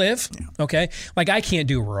where you live. Yeah. Okay. Like I can't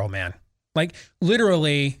do rural, man. Like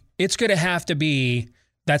literally it's going to have to be,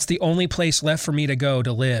 that's the only place left for me to go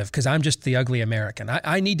to live because I'm just the ugly American.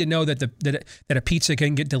 I need to know that that a pizza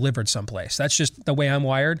can get delivered someplace. That's just the way I'm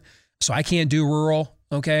wired. So I can't do rural.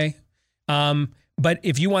 Okay. But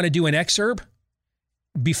if you want to do an exurb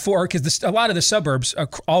because a lot of the suburbs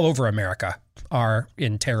all over America are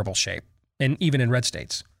in terrible shape, and even in red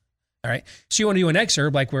states. All right. So you want to do an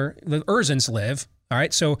exurb like where the Urzens live. All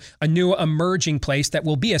right. So a new emerging place that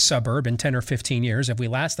will be a suburb in 10 or 15 years, if we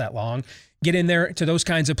last that long. Get in there to those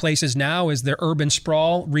kinds of places now as the urban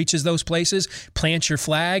sprawl reaches those places. Plant your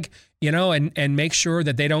flag, and make sure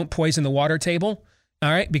that they don't poison the water table.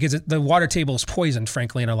 All right. Because the water table is poisoned,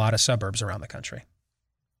 frankly, in a lot of suburbs around the country.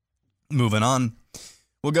 Moving on.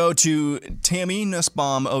 We'll go to Tammy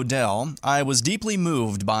Nussbaum Odell. I was deeply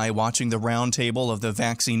moved by watching the roundtable of the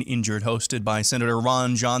vaccine injured hosted by Senator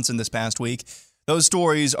Ron Johnson this past week. Those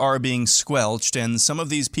stories are being squelched, and some of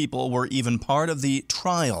these people were even part of the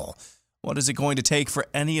trial. What is it going to take for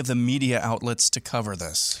any of the media outlets to cover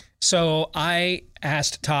this? So I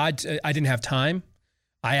asked Todd, I didn't have time.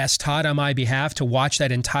 I asked Todd on my behalf to watch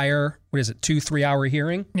that entire, 2-3 hour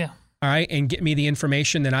hearing? Yeah. All right, and get me the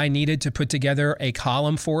information that I needed to put together a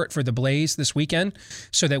column for it for the Blaze this weekend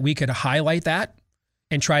so that we could highlight that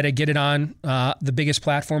and try to get it on the biggest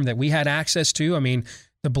platform that we had access to. I mean,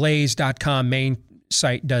 the blaze.com main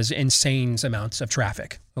site does insane amounts of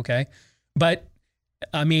traffic, okay? But,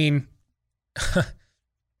 I mean,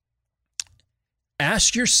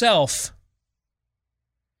 ask yourself,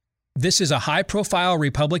 this is a high-profile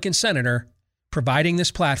Republican senator providing this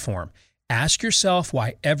platform. Ask yourself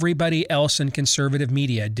why everybody else in conservative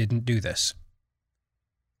media didn't do this.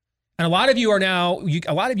 And a lot of you are now,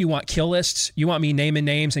 a lot of you want kill lists. You want me naming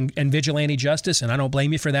names and vigilante justice, and I don't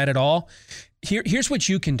blame you for that at all. Here's what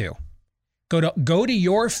you can do. Go to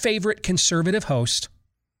your favorite conservative host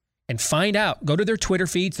and find out. Go to their Twitter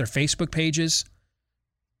feeds, their Facebook pages,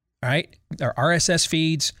 all right, their RSS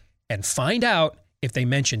feeds, and find out if they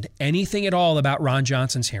mentioned anything at all about Ron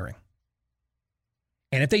Johnson's hearing.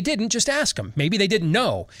 And if they didn't, just ask them. Maybe they didn't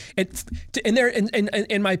know.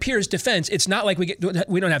 In my peers' defense, it's not like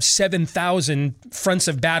we don't have 7,000 fronts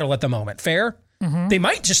of battle at the moment. Fair? Mm-hmm. They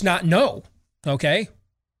might just not know. Okay?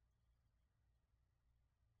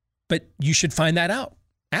 But you should find that out.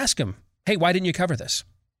 Ask them, hey, why didn't you cover this?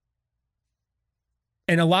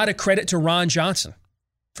 And a lot of credit to Ron Johnson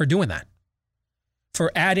for doing that.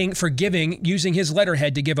 Using his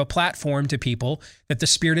letterhead to give a platform to people that the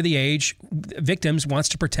spirit of the age victims wants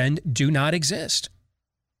to pretend do not exist.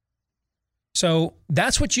 So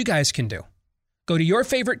that's what you guys can do. Go to your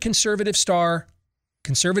favorite conservative star,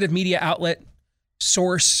 conservative media outlet,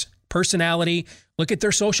 source, personality, look at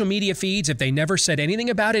their social media feeds. If they never said anything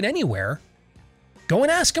about it anywhere, go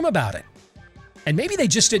and ask them about it. And maybe they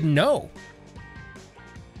just didn't know.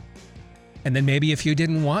 And then maybe if you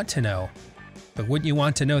didn't want to know, but wouldn't you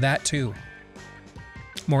want to know that too?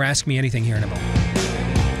 More Ask Me Anything here in a moment.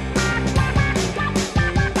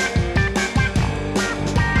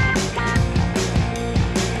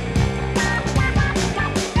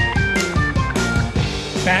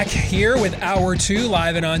 Back here with Hour 2,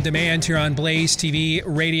 live and on demand here on Blaze TV,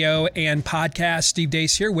 radio, and podcast. Steve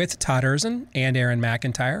Deace here with Todd Erzin and Aaron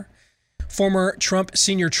McIntyre. Former Trump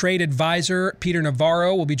senior trade advisor Peter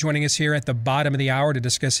Navarro will be joining us here at the bottom of the hour to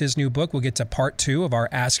discuss his new book. We'll get to part 2 of our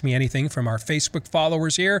Ask Me Anything from our Facebook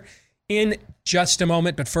followers here in just a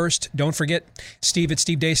moment. But first, don't forget,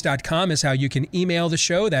 steve@stevedeace.com is how you can email the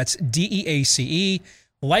show. That's DEACE.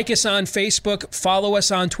 Like us on Facebook. Follow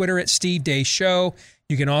us on Twitter at Steve Deace Show.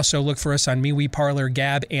 You can also look for us on MeWe, Parler,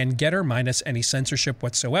 Gab, and Getter, minus any censorship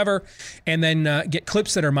whatsoever. And then get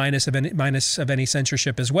clips that are minus of any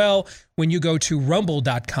censorship as well when you go to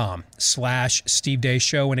rumble.com/Steve Deace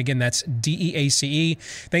Show. And again, that's DEACE.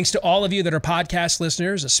 Thanks to all of you that are podcast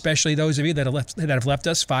listeners, especially those of you that have left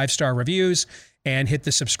us 5-star reviews and hit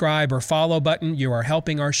the subscribe or follow button. You are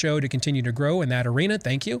helping our show to continue to grow in that arena.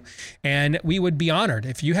 Thank you. And we would be honored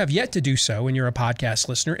if you have yet to do so and you're a podcast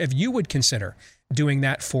listener, if you would consider doing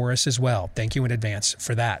that for us as well. Thank you in advance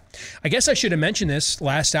for that. I guess I should have mentioned this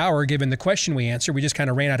last hour, given the question we answered. We just kind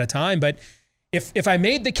of ran out of time. But if I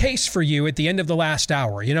made the case for you at the end of the last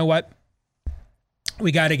hour, you know what?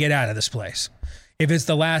 We got to get out of this place. If it's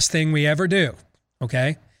the last thing we ever do,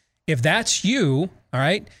 okay? If that's you, all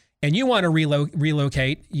right, and you want to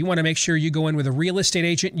relocate, you want to make sure you go in with a real estate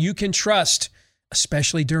agent you can trust,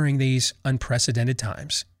 especially during these unprecedented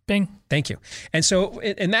times. Bing. Thank you. And so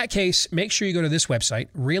in that case, make sure you go to this website,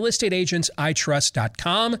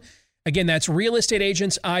 realestateagentsitrust.com. Again, that's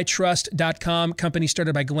realestateagentsitrust.com, company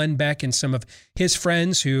started by Glenn Beck and some of his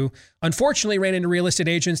friends who unfortunately ran into real estate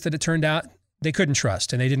agents that it turned out they couldn't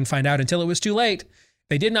trust, and they didn't find out until it was too late.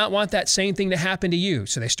 They did not want that same thing to happen to you.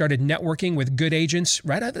 So they started networking with good agents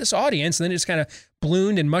right out of this audience, and then it just kind of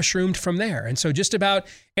ballooned and mushroomed from there. And so just about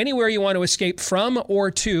anywhere you want to escape from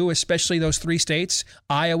or to, especially those 3 states,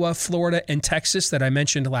 Iowa, Florida, and Texas that I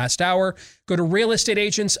mentioned last hour, go to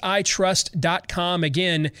realestateagentsitrust.com.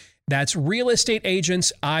 Again, that's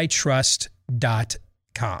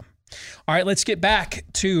realestateagentsitrust.com. All right, let's get back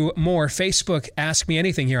to more Facebook Ask Me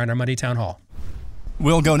Anything here on our Monday Town Hall.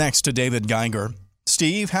 We'll go next to David Geiger.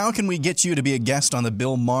 Steve, how can we get you to be a guest on the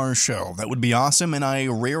Bill Maher Show? That would be awesome, and I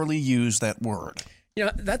rarely use that word. You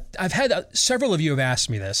know, that I've had several of you have asked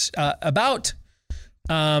me this about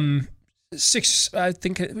I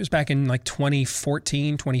think it was back in like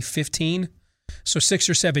 2014, 2015. So 6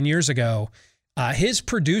 or 7 years ago, his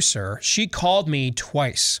producer, she called me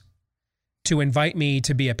twice to invite me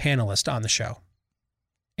to be a panelist on the show.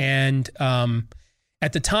 And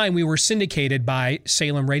at the time, we were syndicated by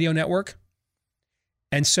Salem Radio Network.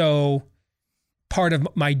 And so part of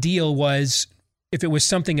my deal was if it was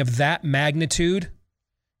something of that magnitude,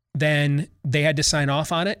 then they had to sign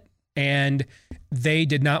off on it. And they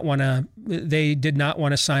did not want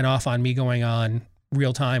to sign off on me going on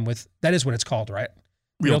real time with, that is what it's called, right?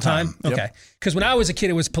 Real time? Yep. Okay. Because when I was a kid,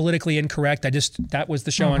 it was politically incorrect. That was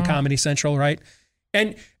the show on Comedy Central, right?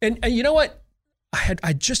 And you know what?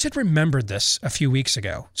 I just had remembered this a few weeks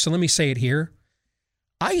ago. So let me say it here.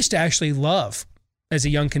 I used to actually love, as a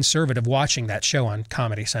young conservative, watching that show on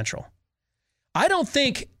Comedy Central. I don't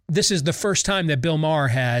think this is the first time that Bill Maher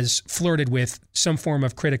has flirted with some form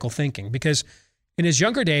of critical thinking, because in his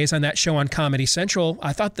younger days on that show on Comedy Central,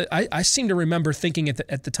 I thought that I seem to remember thinking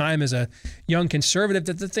at the time as a young conservative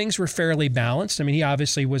that the things were fairly balanced. I mean, he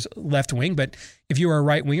obviously was left wing, but if you were a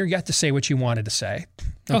right winger, you got to say what you wanted to say.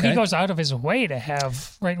 Okay? Oh, he goes out of his way to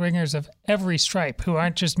have right wingers of every stripe who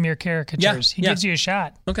aren't just mere caricatures. He gives you a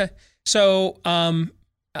shot. Okay. So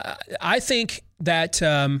I think that,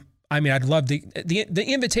 I'd love the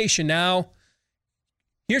invitation now.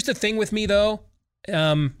 Here's the thing with me, though.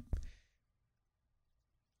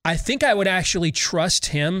 I think I would actually trust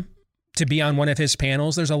him to be on one of his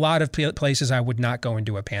panels. There's a lot of places I would not go and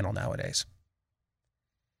do a panel nowadays.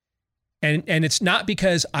 And it's not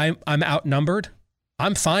because I'm outnumbered.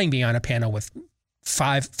 I'm fine being on a panel with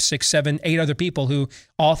 5, 6, 7, 8 other people who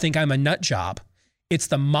all think I'm a nut job. It's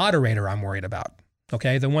the moderator I'm worried about.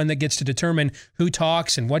 Okay, the one that gets to determine who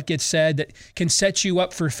talks and what gets said, that can set you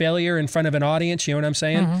up for failure in front of an audience. You know what I'm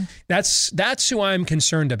saying? Mm-hmm. That's who I'm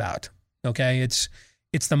concerned about. Okay, it's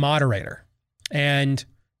the moderator, and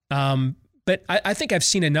but I think I've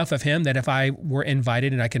seen enough of him that if I were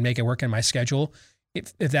invited and I could make it work in my schedule,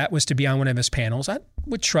 if that was to be on one of his panels, I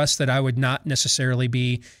would trust that I would not necessarily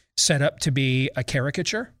be set up to be a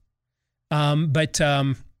caricature. But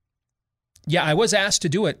I was asked to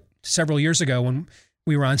do it several years ago when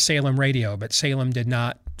we were on Salem Radio, but Salem did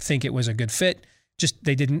not think it was a good fit. Just,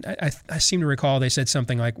 they didn't, I seem to recall they said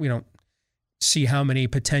something like, we don't see how many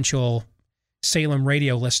potential Salem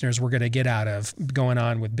Radio listeners we're going to get out of going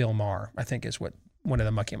on with Bill Maher, I think is what one of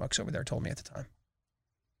the mucky mucks over there told me at the time.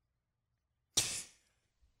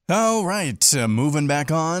 All right, moving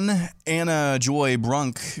back on. Anna Joy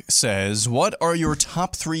Brunk says, what are your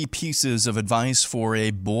top 3 pieces of advice for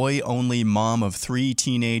a boy-only mom of 3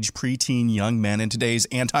 teenage, preteen young men in today's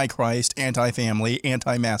anti-Christ, anti-family,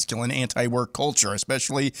 anti-masculine, anti-work culture,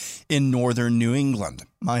 especially in northern New England?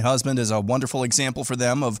 My husband is a wonderful example for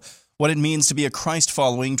them of what it means to be a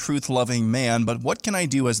Christ-following, truth-loving man, but what can I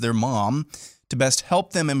do as their mom to best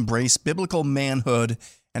help them embrace biblical manhood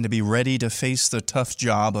and to be ready to face the tough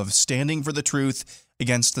job of standing for the truth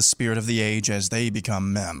against the spirit of the age as they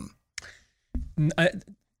become men?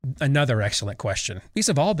 Another excellent question. These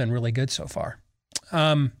have all been really good so far.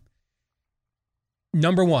 Number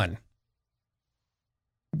 1,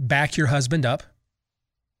 back your husband up.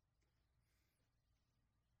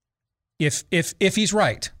 If he's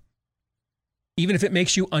right, even if it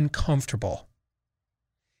makes you uncomfortable.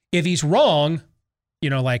 If he's wrong,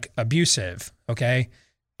 like abusive, okay,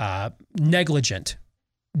 negligent,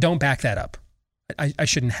 don't back that up. I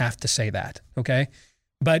shouldn't have to say that, okay?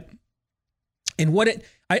 But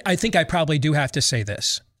I think I probably do have to say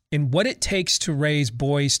this. In what it takes to raise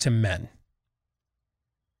boys to men,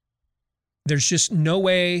 there's just no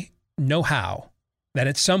way, no how, that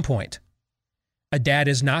at some point a dad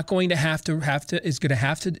is not going to have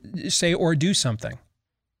to say or do something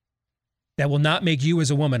that will not make you as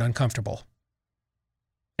a woman uncomfortable.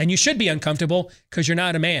 And you should be uncomfortable because you're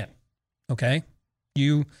not a man, okay?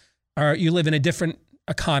 You live in a different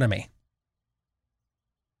economy.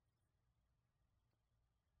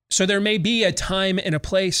 So there may be a time and a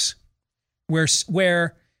place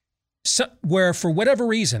where for whatever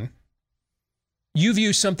reason, you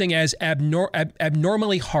view something as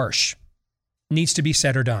abnormally harsh needs to be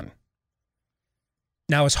said or done.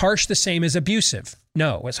 Now, is harsh the same as abusive?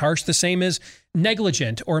 No. Is harsh the same as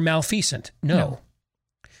negligent or malfeasant? No.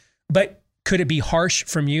 But could it be harsh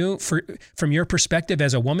from your perspective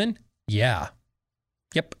as a woman? Yeah.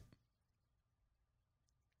 Yep.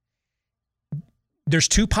 There's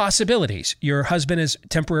 2 possibilities. Your husband has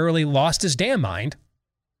temporarily lost his damn mind,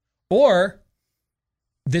 or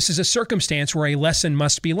this is a circumstance where a lesson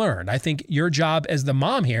must be learned. I think your job as the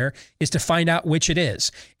mom here is to find out which it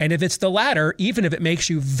is. And if it's the latter, even if it makes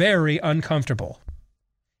you very uncomfortable,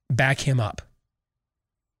 back him up.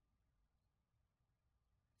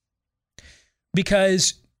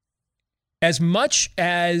 Because as much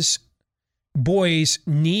as boys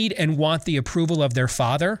need and want the approval of their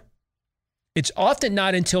father, it's often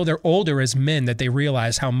not until they're older as men that they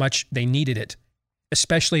realize how much they needed it,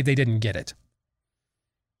 especially if they didn't get it.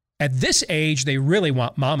 At this age, they really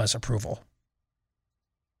want mama's approval.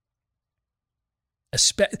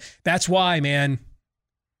 That's why, man,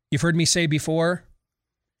 you've heard me say before,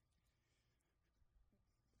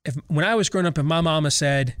 when I was growing up and my mama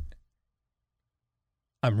said,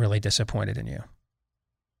 I'm really disappointed in you,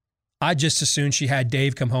 I'd just as soon she had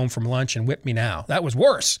Dave come home from lunch and whip me now. That was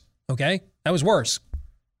worse, okay? That was worse.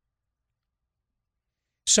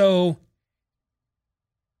 So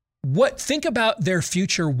think about their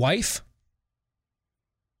future wife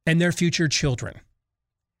and their future children.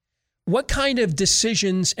 What kind of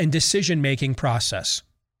decisions and decision-making process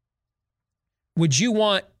would you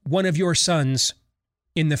want one of your sons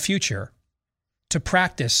in the future to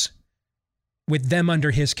practice with them under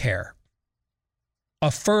his care?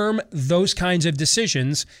 Affirm those kinds of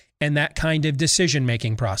decisions and that kind of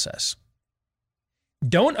decision-making process.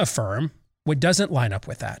 Don't affirm what doesn't line up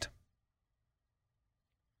with that.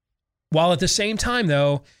 While at the same time,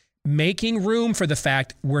 though, making room for the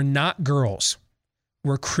fact we're not girls.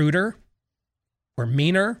 We're cruder. We're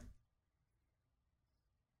meaner.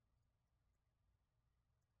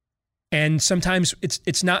 And sometimes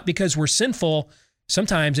it's not because we're sinful.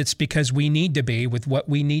 Sometimes it's because we need to be with what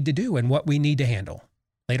we need to do and what we need to handle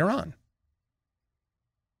later on.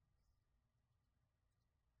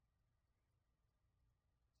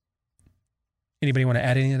 Anybody want to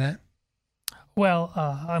add any of that?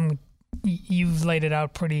 Well, you've laid it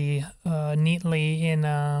out pretty neatly in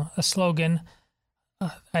a slogan.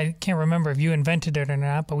 I can't remember if you invented it or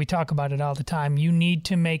not, but we talk about it all the time. You need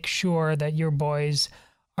to make sure that your boys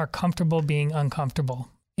are comfortable being uncomfortable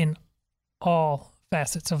in all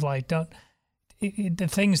facets of life. The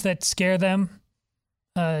things that scare them,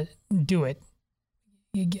 do it.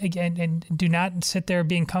 Again, and do not sit there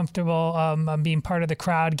being comfortable, being part of the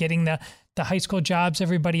crowd, getting the high school jobs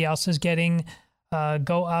everybody else is getting.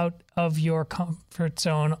 Go out of your comfort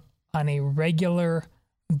zone on a regular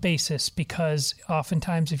basis, because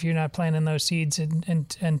oftentimes if you're not planting those seeds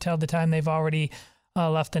and until the time they've already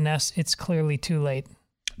left the nest, it's clearly too late.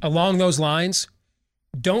 Along those lines,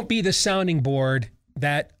 don't be the sounding board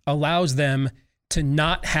that allows them to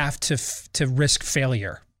not have to risk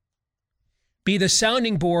failure. Be the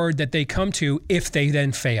sounding board that they come to if they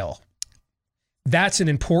then fail. That's an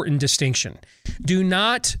important distinction. Do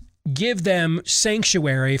not give them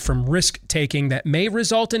sanctuary from risk-taking that may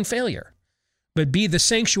result in failure, but be the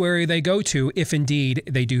sanctuary they go to if indeed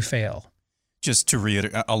they do fail. Just to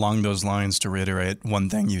reiterate, along those lines, to reiterate one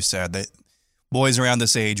thing you said, that boys around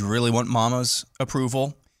this age really want mama's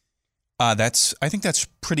approval. I think that's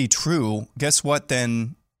pretty true. Guess what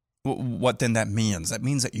then? What then that means? That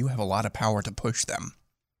means that you have a lot of power to push them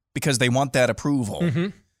because they want that approval.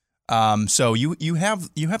 Mm-hmm. So you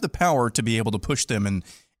have the power to be able to push them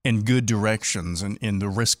in good directions and in the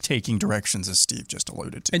risk-taking directions, as Steve just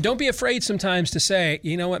alluded to. And don't be afraid sometimes to say,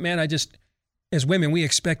 you know what, man, as women, we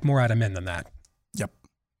expect more out of men than that. Yep.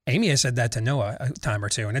 Amy has said that to Noah a time or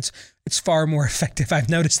two, and it's far more effective, I've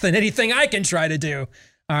noticed, than anything I can try to do.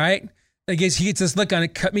 All right? He gets this look on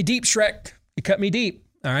it, cut me deep, Shrek. You cut me deep.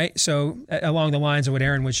 All right? So along the lines of what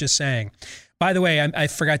Aaron was just saying. By the way, I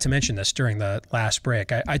forgot to mention this during the last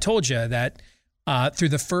break. I told you that through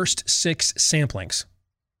the first 6 samplings,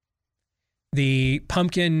 the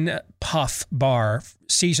pumpkin puff bar,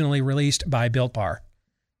 seasonally released by Built Bar,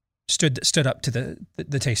 stood up to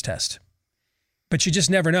the taste test. But you just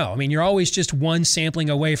never know. I mean, you're always just one sampling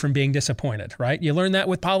away from being disappointed, right? You learn that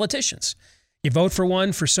with politicians. You vote for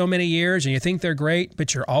one for so many years and you think they're great,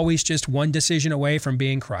 but you're always just one decision away from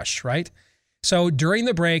being crushed, right? So during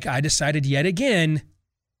the break, I decided yet again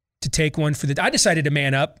to take one I decided to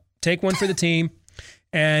man up, take one for the team,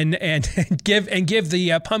 and give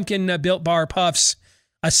the pumpkin Built Bar puffs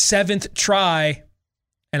a 7th try,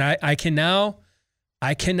 and I can now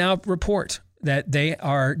report that they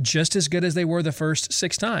are just as good as they were the first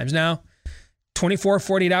 6 times. Now, 24,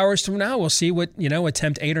 48 hours from now, we'll see what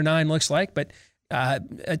attempt 8 or 9 looks like. But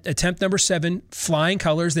attempt number 7, flying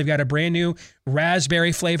colors. They've got a brand new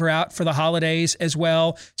raspberry flavor out for the holidays as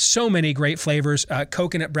well. So many great flavors.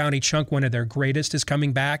 Coconut brownie chunk, one of their greatest, is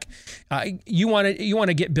coming back. You want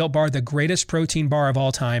to get Built Bar, the greatest protein bar of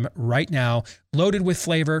all time, right now. Loaded with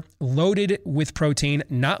flavor, loaded with protein,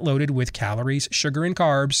 not loaded with calories, sugar, and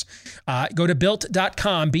carbs. Go to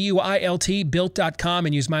built.com, B-U-I-L-T, built.com,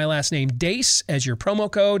 and use my last name, Dace, as your promo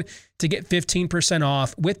code to get 15%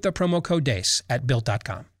 off with the promo code Dace at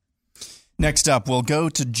built.com. Next up, we'll go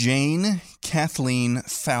to Jane Kathleen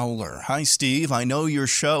Fowler. Hi, Steve. I know your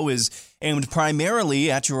show is aimed primarily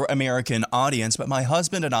at your American audience, but my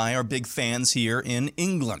husband and I are big fans here in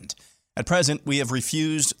England. At present, we have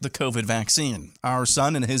refused the COVID vaccine. Our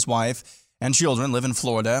son and his wife and children live in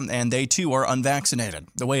Florida, and they too are unvaccinated.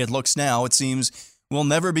 The way it looks now, it seems we'll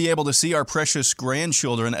never be able to see our precious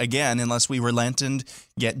grandchildren again unless we relent and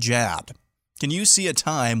get jabbed. Can you see a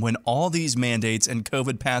time when all these mandates and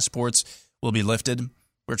COVID passports will be lifted?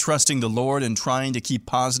 We're trusting the Lord and trying to keep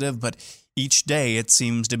positive, but each day it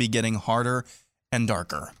seems to be getting harder and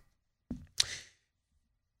darker.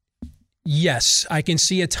 Yes, I can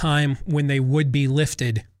see a time when they would be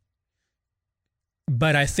lifted,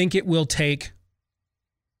 but I think it will take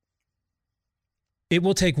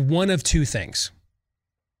one of two things.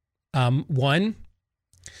 One,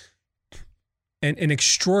 an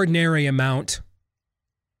extraordinary amount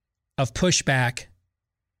of pushback,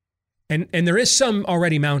 and there is some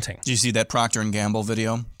already mounting. Did you see that Procter & Gamble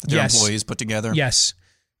video that their employees put together? Yes.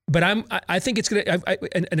 But I think it's going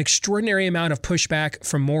to an extraordinary amount of pushback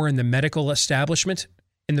from more in the medical establishment,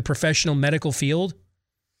 in the professional medical field,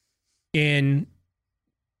 in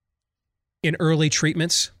early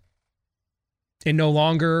treatments, in no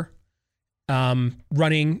longer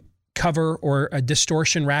running cover or a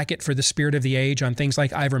distortion racket for the spirit of the age on things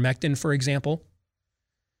like ivermectin, for example.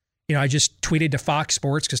 You know, I just tweeted to Fox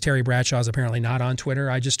Sports, because Terry Bradshaw is apparently not on Twitter.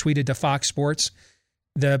 I just tweeted to Fox Sports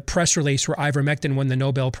the press release where ivermectin won the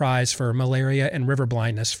Nobel Prize for malaria and river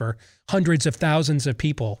blindness for hundreds of thousands of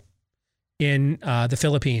people in the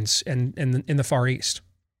Philippines and in the Far East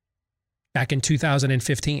back in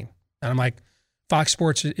 2015. And I'm like, Fox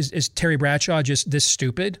Sports, is Terry Bradshaw just this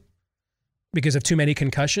stupid because of too many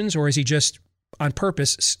concussions, or is he just on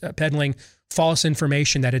purpose peddling false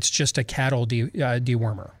information that it's just a cattle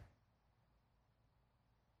dewormer?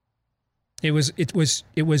 It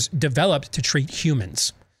was developed to treat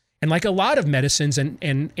humans. And like a lot of medicines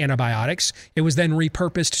and antibiotics, it was then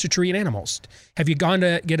repurposed to treat animals. Have you gone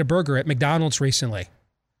to get a burger at McDonald's recently?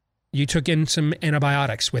 You took in some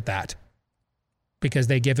antibiotics with that because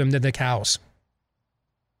they give them to the cows.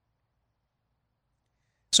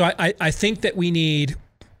 So I think that we need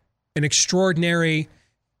an extraordinary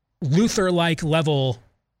Luther-like level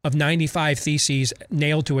of 95 Theses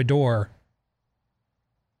nailed to a door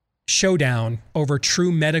showdown over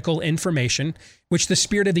true medical information, which the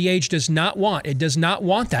spirit of the age does not want. It does not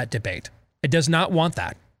want that debate. It does not want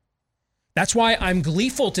that. That's why I'm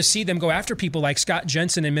gleeful to see them go after people like Scott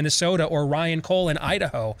Jensen in Minnesota or Ryan Cole in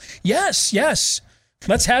Idaho. Yes,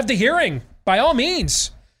 let's have the hearing, by all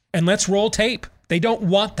means, and let's roll tape. They don't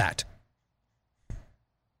want that.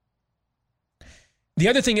 The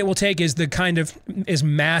other thing it will take is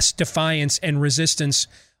mass defiance and resistance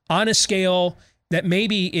on a scale that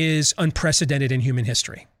maybe is unprecedented in human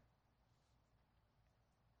history.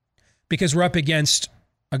 Because we're up against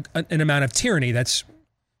an amount of tyranny that's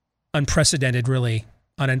unprecedented, really,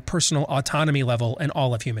 on a personal autonomy level in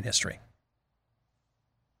all of human history.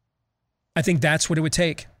 I think that's what it would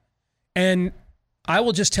take. And I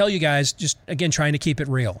will just tell you guys, just again, trying to keep it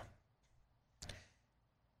real.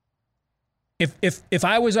 If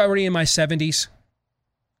I was already in my 70s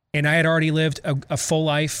and I had already lived a full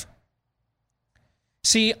life,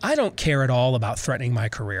 see, I don't care at all about threatening my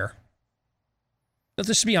career. Let's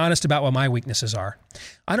just be honest about what my weaknesses are.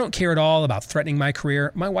 I don't care at all about threatening my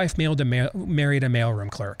career. My wife married a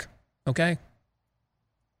mailroom clerk, okay?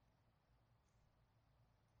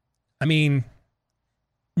 I mean,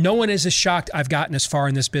 no one is as shocked I've gotten as far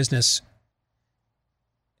in this business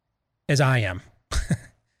as I am.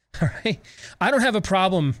 All right? I don't have a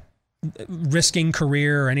problem risking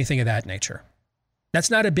career or anything of that nature.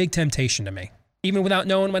 That's not a big temptation to me, even without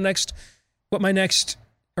knowing where my next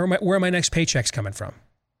paycheck's coming from.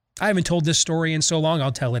 I haven't told this story in so long,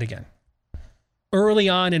 I'll tell it again. Early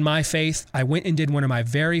on in my faith, I went and did one of my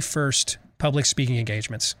very first public speaking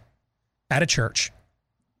engagements at a church.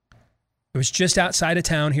 It was just outside of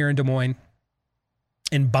town here in Des Moines,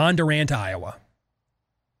 in Bondurant, Iowa.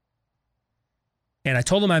 And I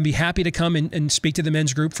told them I'd be happy to come and speak to the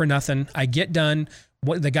men's group for nothing. I get done.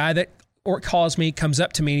 The guy that calls me, comes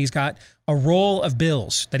up to me, and he's got a roll of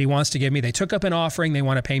bills that he wants to give me. They took up an offering. They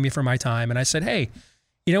want to pay me for my time. And I said, hey,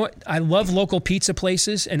 you know what? I love local pizza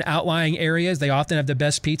places in outlying areas. They often have the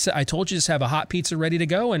best pizza. I told you just have a hot pizza ready to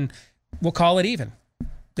go and we'll call it even.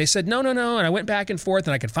 They said, no. And I went back and forth,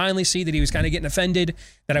 and I could finally see that he was kind of getting offended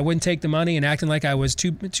that I wouldn't take the money and acting like I was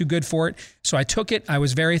too good for it. So I took it. I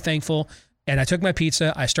was very thankful. And I took my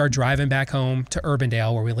pizza. I started driving back home to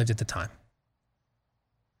Urbandale, where we lived at the time.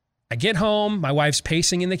 I get home. My wife's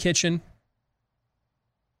pacing in the kitchen.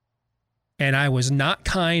 And I was not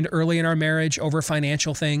kind early in our marriage over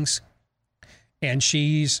financial things. And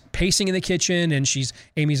she's pacing in the kitchen, and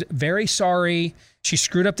Amy's very sorry. She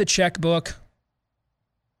screwed up the checkbook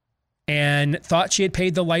and thought she had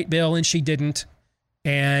paid the light bill, and she didn't.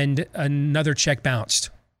 And another check bounced.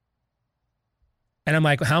 And I'm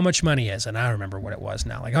like, how much money is it? And I don't remember what it was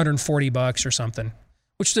now, like $140 or something,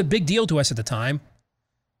 which was a big deal to us at the time.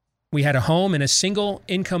 We had a home, and a single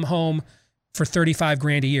income home for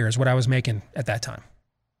 $35,000 a year is what I was making at that time.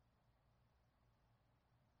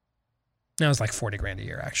 Now it's like $40,000 a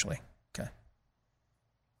year, actually. Okay.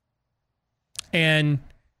 And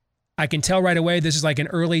I can tell right away this is like an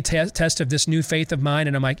early test of this new faith of mine,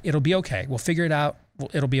 and I'm like, it'll be okay. We'll figure it out.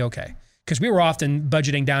 It'll be okay. Because we were often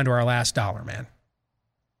budgeting down to our last dollar, man.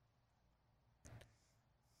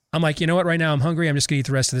 I'm like, you know what? Right now I'm hungry. I'm just going to eat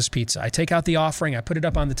the rest of this pizza. I take out the offering. I put it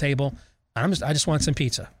up on the table. I just want some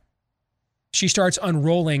pizza. She starts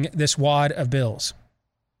unrolling this wad of bills.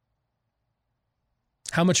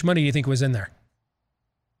 How much money do you think was in there?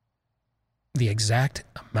 The exact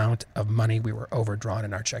amount of money we were overdrawn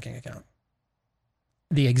in our checking account.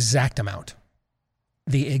 The exact amount.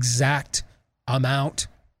 The exact amount.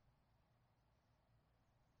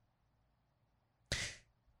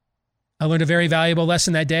 I learned a very valuable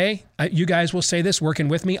lesson that day. You guys will say this, working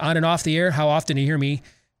with me on and off the air. How often do you hear me?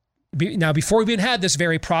 Now, before we've even had this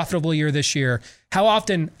very profitable year this year, how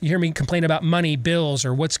often you hear me complain about money, bills,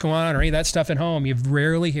 or what's going on, or any of that stuff at home? You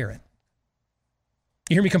rarely hear it.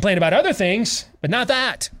 You hear me complain about other things, but not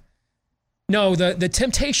that. No, the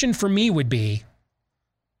temptation for me would be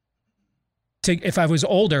to, if I was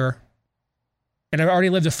older and I've already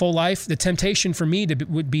lived a full life, the temptation for me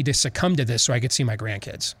would be to succumb to this so I could see my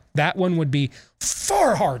grandkids. That one would be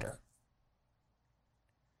far harder.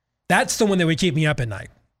 That's the one that would keep me up at night.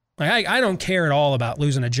 Like, I don't care at all about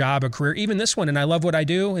losing a job or career, even this one, and I love what I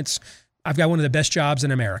do. I've got one of the best jobs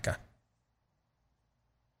in America.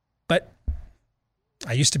 But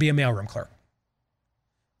I used to be a mailroom clerk.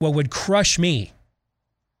 What would crush me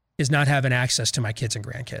is not having access to my kids and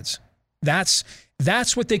grandkids. That's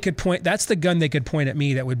what they could point. That's the gun they could point at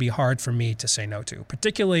me that would be hard for me to say no to,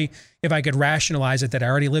 particularly if I could rationalize it that I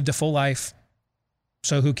already lived a full life.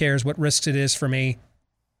 So who cares what risks it is for me?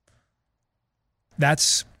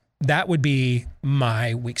 That would be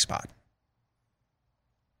my weak spot.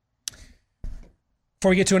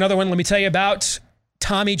 Before we get to another one, let me tell you about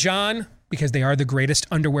Tommy John, because they are the greatest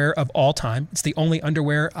underwear of all time. It's the only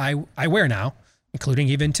underwear I wear now, including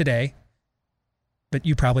even today. But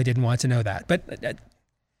you probably didn't want to know that. But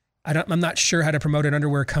I'm not sure how to promote an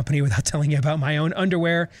underwear company without telling you about my own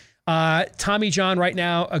underwear. Tommy John right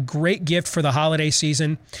now, a great gift for the holiday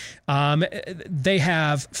season. They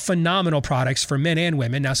have phenomenal products for men and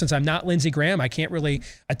women. Now, since I'm not Lindsey Graham, I can't really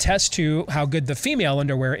attest to how good the female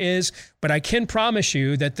underwear is, but I can promise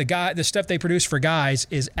you that the stuff they produce for guys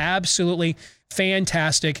is absolutely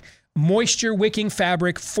fantastic. Moisture wicking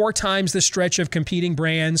fabric, 4 times the stretch of competing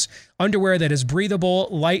brands, underwear that is breathable,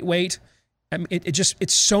 lightweight. I mean,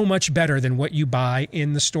 it's so much better than what you buy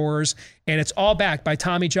in the stores. And it's all backed by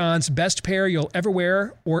Tommy John's best pair you'll ever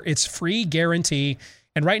wear, or its free guarantee.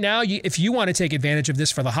 And right now, if you want to take advantage of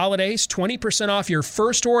this for the holidays, 20% off your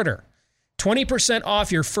first order. 20%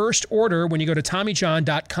 off your first order when you go to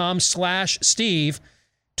TommyJohn.com/Steve.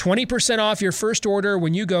 20% off your first order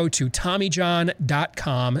when you go to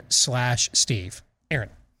TommyJohn.com/Steve. Aaron.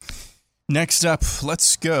 Next up,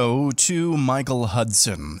 let's go to Michael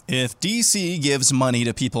Hudson. If D.C. gives money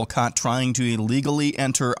to people caught trying to illegally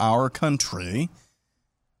enter our country,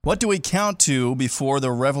 what do we count to before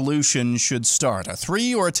the revolution should start? A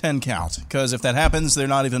 3 or a 10 count? Because if that happens, they're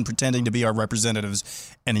not even pretending to be our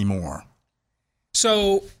representatives anymore.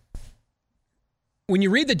 So, when you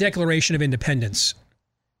read the Declaration of Independence,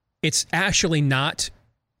 it's actually not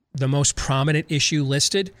the most prominent issue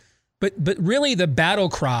listed, but really the battle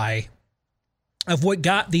cry of what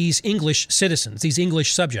got these English citizens, these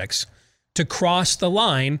English subjects, to cross the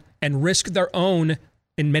line and risk their own,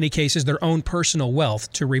 in many cases, their own personal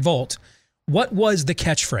wealth to revolt. What was the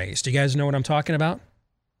catchphrase? Do you guys know what I'm talking about?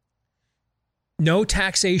 No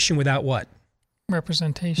taxation without what?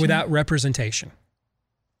 representation. Without representation.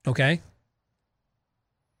 Okay?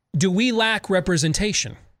 Do we lack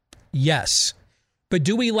representation? Yes. But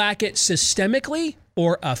do we lack it systemically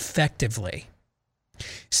or effectively?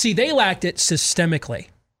 See, they lacked it systemically.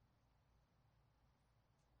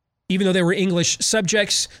 Even though they were English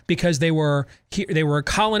subjects, because they were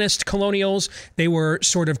colonist colonials, they were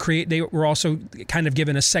they were also kind of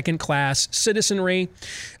given a second-class citizenry.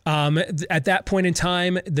 At that point in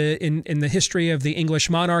time, in the history of the English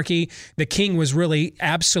monarchy, the king was really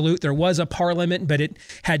absolute. There was a parliament, but it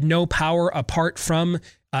had no power apart from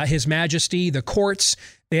His Majesty. The courts,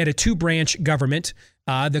 they had a two-branch government.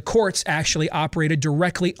 The courts actually operated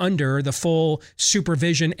directly under the full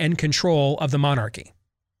supervision and control of the monarchy.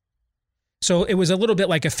 So it was a little bit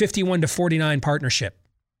like a 51-49 partnership.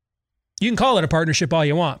 You can call it a partnership all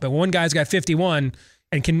you want, but one guy's got 51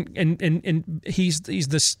 and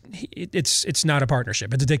it's not a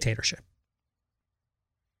partnership. It's a dictatorship.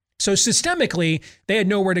 So systemically, they had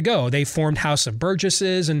nowhere to go. They formed House of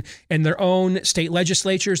Burgesses and their own state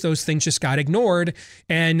legislatures. Those things just got ignored.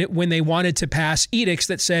 And when they wanted to pass edicts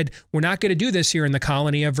that said, we're not going to do this here in the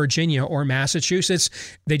colony of Virginia or Massachusetts,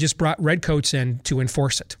 they just brought redcoats in to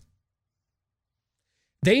enforce it.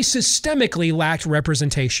 They systemically lacked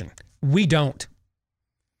representation. We don't.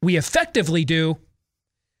 We effectively do,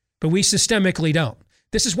 but we systemically don't.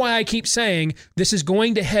 This is why I keep saying this is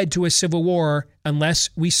going to head to a civil war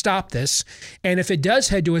unless we stop this. And if it does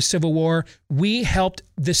head to a civil war, we helped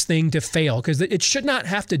this thing to fail because it should not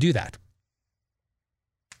have to do that.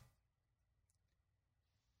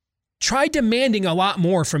 Try demanding a lot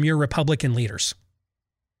more from your Republican leaders.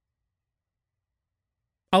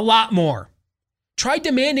 A lot more. Try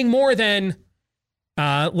demanding more than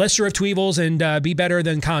lesser of two evils and be better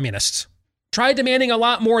than communists. Try demanding a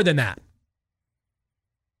lot more than that.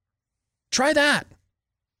 Try that.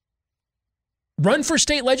 Run for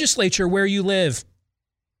state legislature where you live.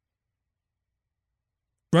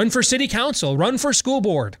 Run for city council. Run for school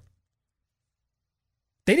board.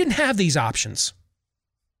 They didn't have these options.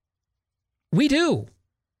 We do.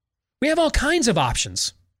 We have all kinds of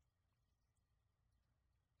options.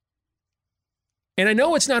 And I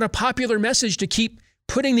know it's not a popular message to keep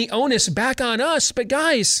putting the onus back on us, but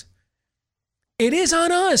guys, it is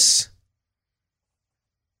on us.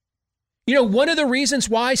 You know, one of the reasons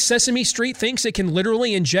why Sesame Street thinks it can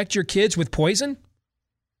literally inject your kids with poison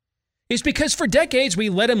is because for decades we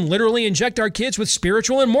let them literally inject our kids with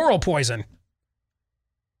spiritual and moral poison.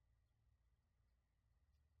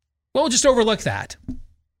 Well, we'll just overlook that.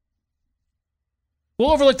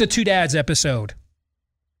 We'll overlook the Two Dads episode.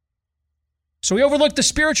 So we overlooked the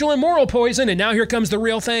spiritual and moral poison, and now here comes the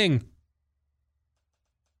real thing.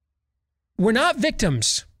 We're not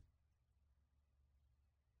victims.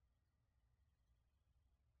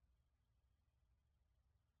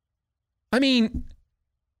 I mean,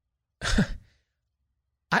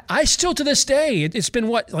 I still to this day, it's been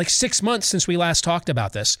like 6 months since we last talked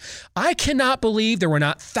about this. I cannot believe there were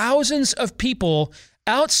not thousands of people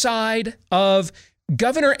outside of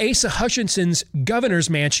Governor Asa Hutchinson's governor's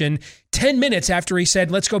mansion 10 minutes after he said,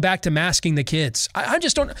 let's go back to masking the kids. I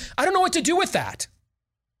don't know what to do with that.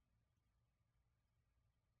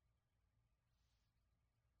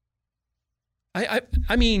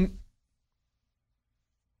 I mean,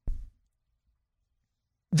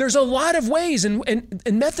 there's a lot of ways and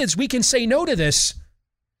methods we can say no to this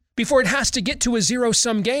before it has to get to a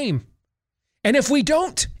zero-sum game. And if we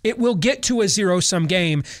don't, it will get to a zero-sum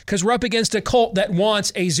game because we're up against a cult that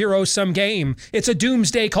wants a zero-sum game. It's a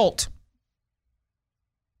doomsday cult.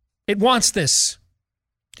 It wants this.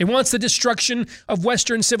 It wants the destruction of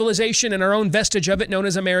Western civilization and our own vestige of it known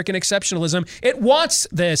as American exceptionalism. It wants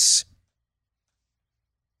this.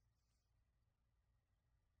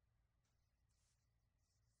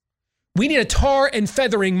 We need a tar and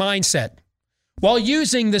feathering mindset while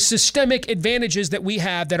using the systemic advantages that we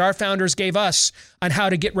have that our founders gave us on how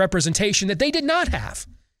to get representation that they did not have.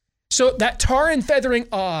 So that tar and feathering,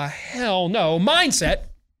 hell no, mindset,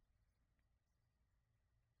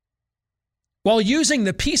 while using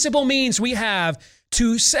the peaceable means we have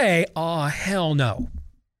to say, hell no.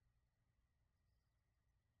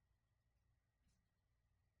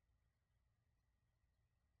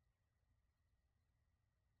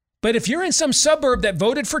 But if you're in some suburb that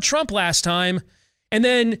voted for Trump last time, and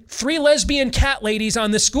then 3 lesbian cat ladies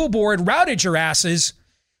on the school board routed your asses,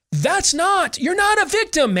 you're not a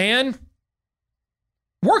victim, man.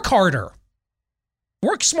 Work harder.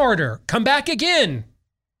 Work smarter. Come back again.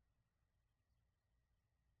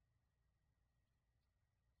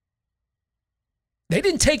 They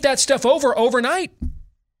didn't take that stuff over overnight.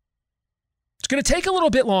 It's going to take a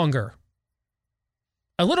little bit longer.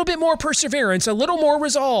 a little bit more perseverance, a little more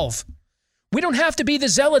resolve. We don't have to be the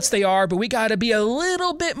zealots they are, but we got to be a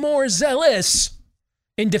little bit more zealous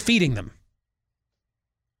in defeating them.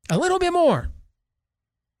 A little bit more.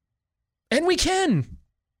 And we can.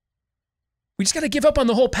 We just got to give up on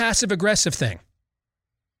the whole passive-aggressive thing.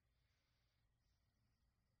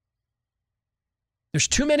 There's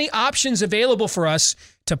too many options available for us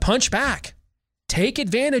to punch back. Take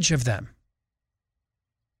advantage of them.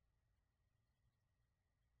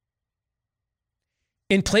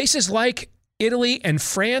 In places like Italy and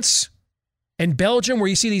France and Belgium, where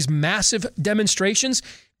you see these massive demonstrations,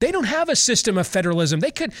 they don't have a system of federalism.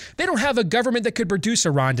 They don't have a government that could produce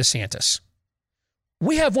a Ron DeSantis.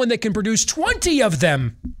 We have one that can produce 20 of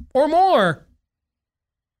them or more.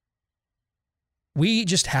 We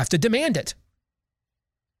just have to demand it.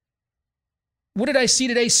 What did I see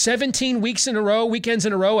today? 17 weekends in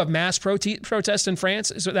a row of mass protests in France.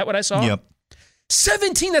 Is that what I saw? Yep.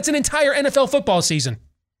 17, that's an entire NFL football season.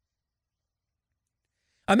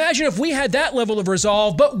 Imagine if we had that level of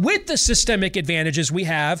resolve, but with the systemic advantages we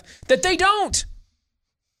have that they don't.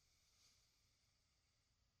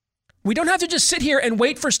 We don't have to just sit here and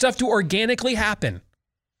wait for stuff to organically happen.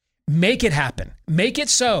 Make it happen. Make it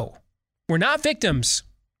so. We're not victims.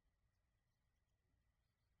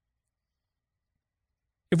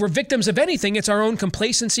 If we're victims of anything, it's our own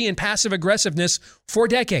complacency and passive aggressiveness for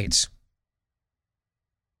decades.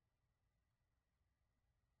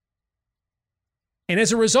 And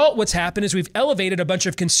as a result, what's happened is we've elevated a bunch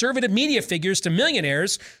of conservative media figures to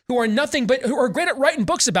millionaires who are great at writing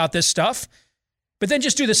books about this stuff, but then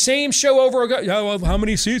just do the same show over again. Oh, well, how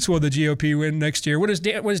many seats will the GOP win next year? What does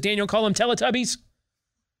Daniel call them? Teletubbies?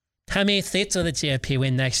 How many seats will the GOP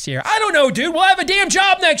win next year? I don't know, dude. We'll have a damn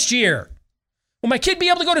job next year. Will my kid be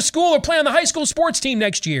able to go to school or play on the high school sports team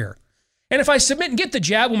next year? And if I submit and get the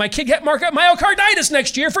jab, will my kid get myocarditis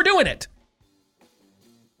next year for doing it?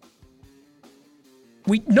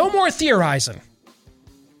 No more theorizing.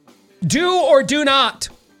 Do or do not.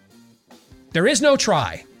 There is no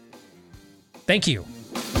try. Thank you.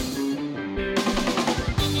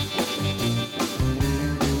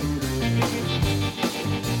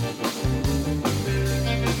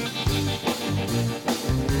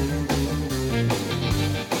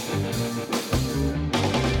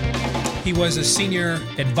 He was a senior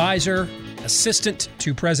advisor, assistant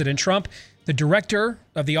to President Trump, the director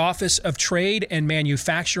of the Office of Trade and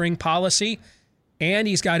Manufacturing Policy, and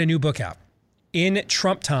he's got a new book out, In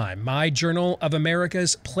Trump Time, My Journal of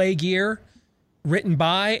America's Plague Year, written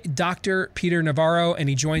by Dr. Peter Navarro, and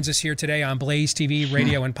he joins us here today on Blaze TV,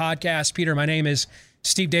 radio, and podcast. Peter, my name is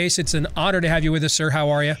Steve Deace. It's an honor to have you with us, sir. How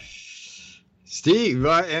are you? Steve,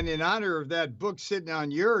 and in honor of that book sitting on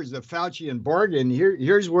yours, The Faucian Bargain,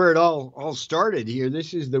 here's where it all started here.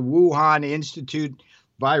 This is the Wuhan Institute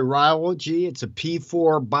Virology. It's a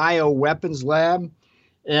P4 bioweapons lab.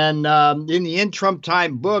 And in the In Trump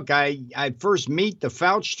Time book, I first meet the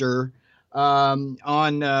Fauchter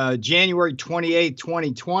on January 28,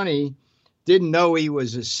 2020. Didn't know he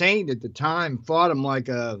was a saint at the time. Fought him like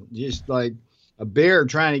a bear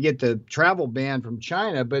trying to get the travel ban from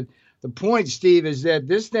China. But the point, Steve, is that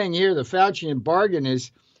this thing here, the Faucian bargain, is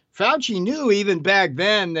Fauci knew even back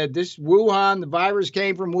then that this Wuhan, the virus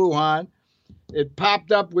came from Wuhan. It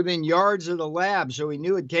popped up within yards of the lab, so he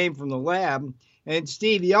knew it came from the lab. And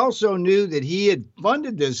Steve, he also knew that he had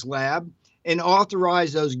funded this lab and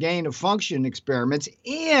authorized those gain-of-function experiments.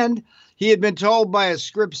 And he had been told by a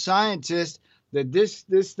Scripps scientist that this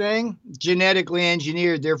thing, genetically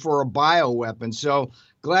engineered, therefore a bioweapon. So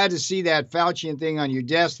glad to see that Faucian thing on your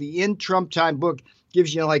desk. The In Trump Time book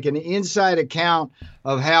gives you like an inside account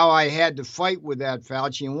of how I had to fight with that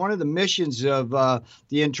Fauci. And one of the missions of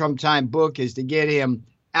the In Trump Time book is to get him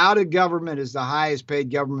out of government as the highest paid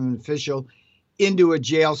government official into a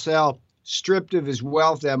jail cell, stripped of his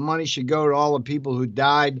wealth. That money should go to all the people who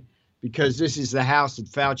died, because this is the house that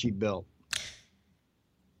Fauci built.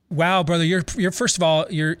 Wow, brother, you're first of all,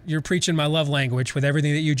 you're preaching my love language with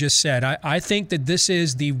everything that you just said. I think that this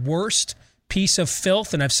is the worst piece of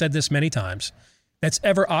filth, and I've said this many times, that's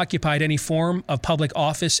ever occupied any form of public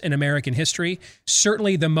office in American history.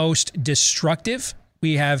 Certainly the most destructive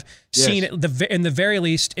we have seen, in the very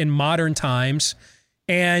least, in modern times.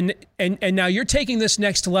 And now you're taking this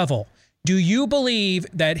next level. Do you believe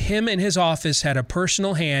that him and his office had a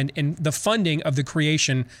personal hand in the funding of the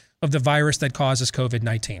creation of the virus that causes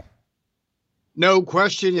COVID-19? No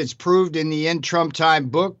question. It's proved in the In Trump Time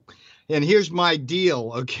book. And here's my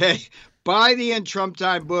deal, okay? Buy the In Trump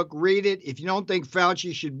Time book, read it. If you don't think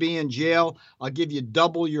Fauci should be in jail, I'll give you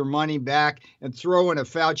double your money back and throw in a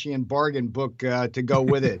Fauci and bargain book to go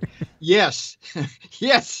with it. Yes.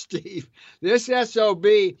 Yes, Steve. This SOB,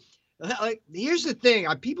 here's the thing.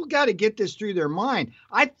 People got to get this through their mind.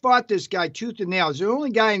 I fought this guy tooth and nail. He's the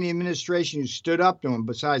only guy in the administration who stood up to him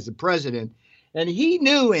besides the president. And he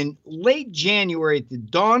knew in late January, at the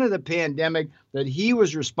dawn of the pandemic, that he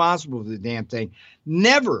was responsible for the damn thing.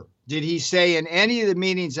 Never did he say in any of the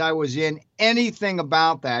meetings I was in anything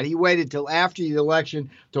about that. He waited till after the election,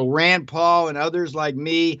 till Rand Paul and others like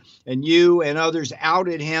me and you and others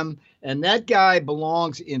outed him. And that guy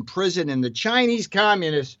belongs in prison. And the Chinese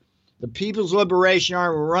communists, the People's Liberation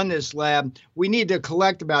Army, run this lab. We need to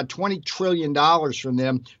collect about $20 trillion from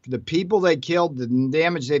them for the people they killed, the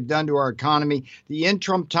damage they've done to our economy. The In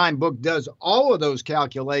Trump Time book does all of those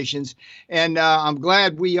calculations. And I'm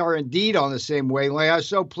glad we are indeed on the same wavelength. I was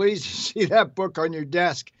so pleased to see that book on your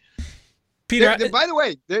desk. Peter, by the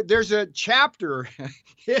way, there's a chapter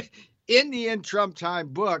in the In Trump Time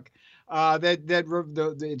book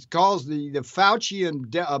it calls the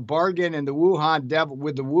Faucian bargain and the Wuhan devil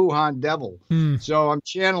with the Wuhan devil. So I'm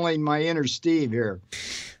channeling my inner Steve here.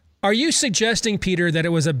 Are you suggesting, Peter, that it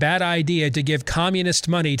was a bad idea to give communist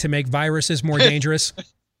money to make viruses more dangerous?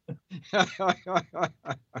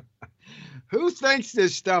 Who thinks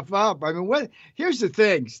this stuff up? I mean, here's the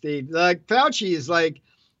thing, Steve. Like Fauci is like,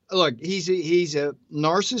 look, he's a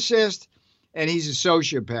narcissist. And he's a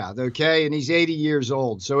sociopath, okay? And he's 80 years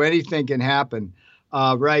old, so anything can happen,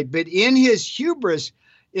 right? But in his hubris,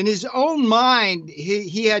 in his own mind,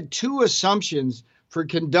 he had two assumptions for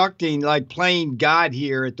conducting, like playing God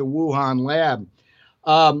here at the Wuhan lab.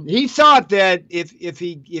 He thought that if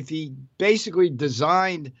he basically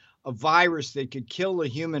designed a virus that could kill the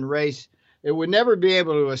human race, it would never be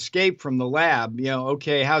able to escape from the lab.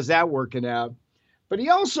 Okay, how's that working out? But he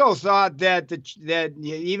also thought that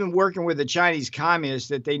even working with the Chinese communists,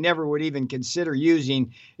 that they never would even consider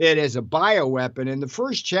using it as a bioweapon. In the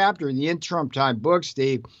first chapter of the In Trump Time book,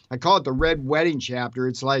 Steve, I call it the Red Wedding chapter.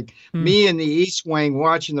 It's like me in the East Wing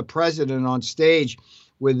watching the president on stage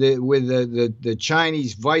with the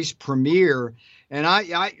Chinese vice premier. And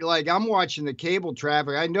I'm watching the cable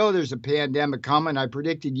traffic. I know there's a pandemic coming. I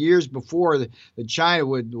predicted years before that China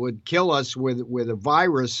would kill us with a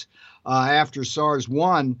virus after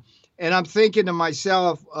SARS-1. And I'm thinking to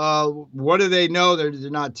myself, what do they know? They're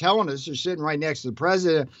not telling us. They're sitting right next to the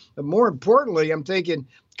president. But more importantly, I'm thinking,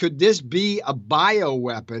 could this be a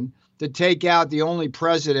bioweapon to take out the only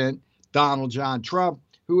president, Donald John Trump,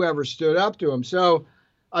 who ever stood up to him? So,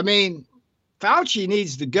 I mean, Fauci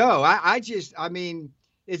needs to go. I mean,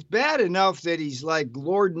 it's bad enough that he's like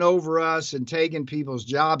lording over us and taking people's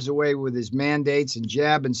jobs away with his mandates and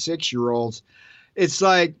jabbing 6-year-olds. It's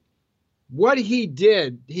like, what he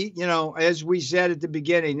did, as we said at the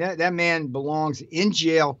beginning, that man belongs in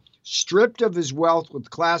jail, stripped of his wealth with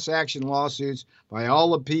class action lawsuits by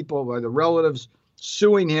all the people, by the relatives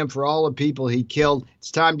suing him for all the people he killed. It's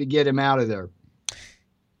time to get him out of there.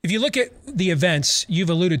 If you look at the events, you've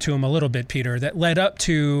alluded to them a little bit, Peter, that led up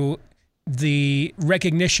to the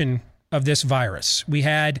recognition of this virus. We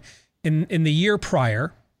had, in the year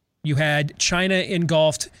prior, you had China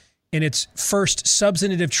engulfed in its first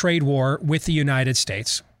substantive trade war with the United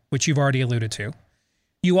States, which you've already alluded to.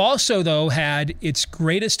 You also, though, had its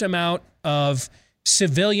greatest amount of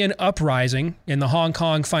civilian uprising in the Hong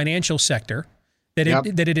Kong financial sector that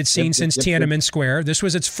it had seen since Tiananmen Square. This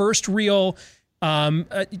was its first real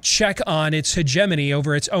check on its hegemony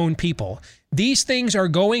over its own people. These things are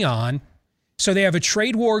going on. So they have a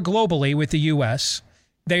trade war globally with the U.S.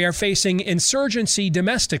 They are facing insurgency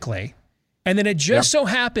domestically. And then it just so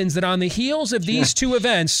happens that on the heels of these two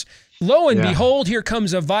events, lo and behold, here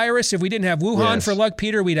comes a virus. If we didn't have Wuhan for luck,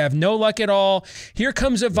 Peter, we'd have no luck at all. Here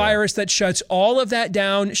comes a virus that shuts all of that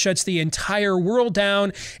down, shuts the entire world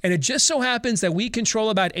down. And it just so happens that we control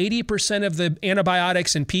about 80% of the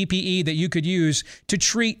antibiotics and PPE that you could use to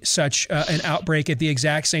treat such an outbreak at the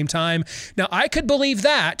exact same time. Now, I could believe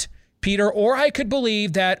that, Peter, or I could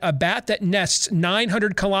believe that a bat that nests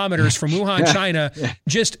 900 kilometers from Wuhan, China,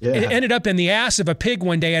 just ended up in the ass of a pig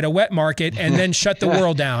one day at a wet market and then shut the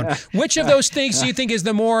world down. Which of those things do you think is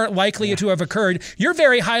the more likely to have occurred? You're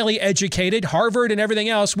very highly educated, Harvard and everything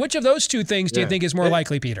else. Which of those two things do you think is more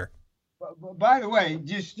likely, Peter? By the way,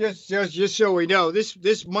 just so we know,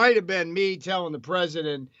 this might have been me telling the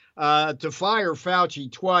president to fire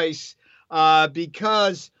Fauci twice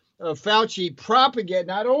because Fauci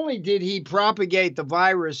not only did he propagate the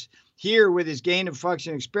virus here with his gain of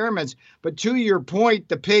function experiments, but to your point,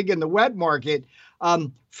 the pig in the wet market,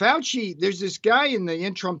 Fauci, there's this guy in the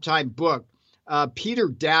In Trump Time book, Peter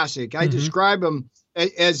Daszak. I describe him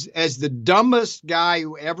as the dumbest guy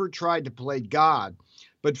who ever tried to play God.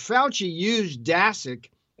 But Fauci used Daszak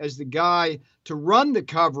as the guy to run the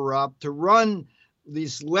cover-up, to run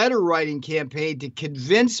this letter-writing campaign to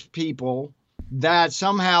convince people that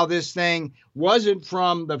somehow this thing wasn't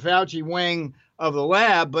from the Fauci wing of the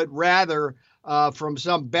lab, but rather from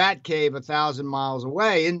some bat cave 1,000 miles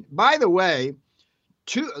away. And by the way,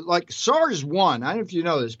 SARS-1, I don't know if you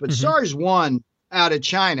know this, but SARS-1 out of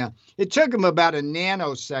China, it took them about a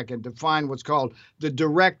nanosecond to find what's called the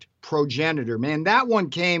direct progenitor. Man, that one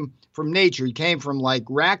came from nature. It came from like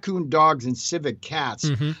raccoon dogs and civet cats.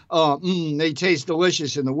 They taste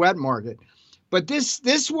delicious in the wet market. But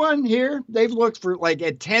this one here, they've looked for like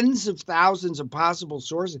at tens of thousands of possible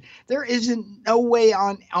sources. There isn't no way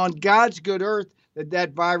on God's good earth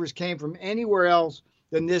that virus came from anywhere else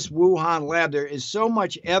than this Wuhan lab. There is so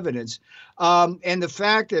much evidence. And the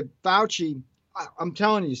fact that Fauci, I'm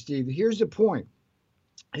telling you, Steve, here's the point.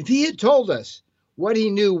 If he had told us what he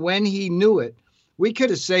knew when he knew it, we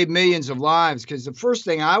could have saved millions of lives, because the first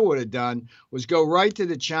thing I would have done was go right to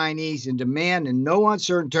the Chinese and demand in no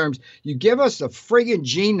uncertain terms, you give us the friggin'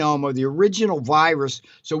 genome of the original virus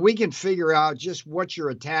so we can figure out just what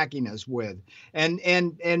you're attacking us with. And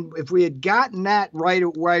if we had gotten that right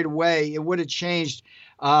away, it would have changed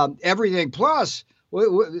everything. Plus,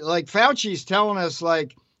 like Fauci's telling us,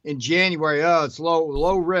 like, in January, it's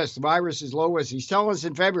low risk. The virus is low risk. He's telling us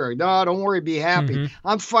in February, no, don't worry, be happy.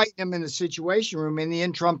 I'm fighting him in the Situation Room in the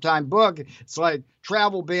In Trump Time book. It's like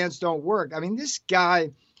travel bans don't work. I mean, this guy,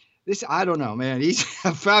 I don't know, man. He's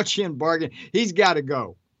a Faucian bargain. He's got to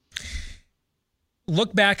go.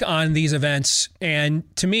 Look back on these events, and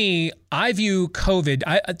to me, I view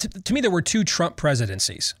COVID, to me, there were two Trump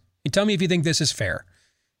presidencies. You tell me if you think this is fair.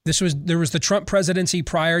 There was the Trump presidency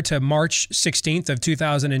prior to March 16th of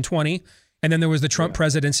 2020, and then there was the Trump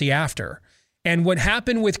presidency after. And what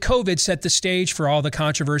happened with COVID set the stage for all the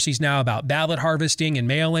controversies now about ballot harvesting and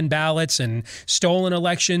mail-in ballots and stolen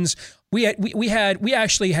elections. We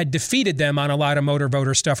actually had defeated them on a lot of motor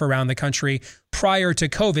voter stuff around the country prior to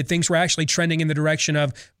COVID. Things were actually trending in the direction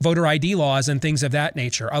of voter ID laws and things of that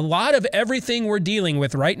nature. A lot of everything we're dealing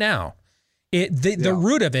with right now, the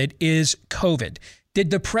root of it is COVID. Did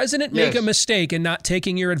the president make a mistake in not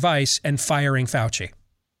taking your advice and firing Fauci?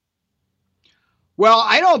 Well,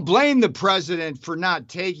 I don't blame the president for not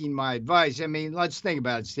taking my advice. I mean, let's think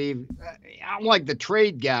about it, Steve. I'm like the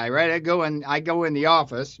trade guy, right? I go in the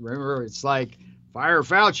office. Remember, it's like fire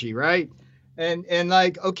Fauci, right? And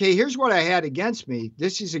like, okay, here's what I had against me.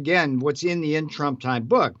 This is, again, what's in the In Trump Time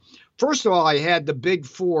book. First of all, I had the big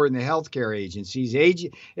four in the healthcare agencies: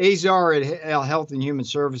 Azar at Health and Human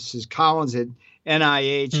Services, Collins at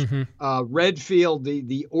NIH, Redfield,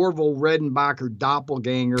 the Orville Redenbacher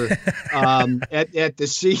doppelganger at the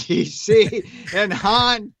CDC, and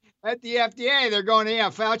Hahn at the FDA. They're going, yeah,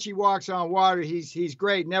 Fauci walks on water. He's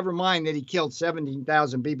great. Never mind that he killed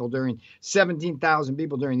 17,000 people during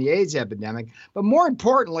the AIDS epidemic. But more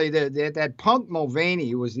importantly, that punk Mulvaney,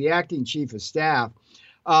 who was the acting chief of staff,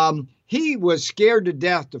 he was scared to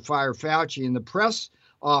death to fire Fauci. In the press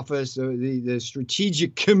office, the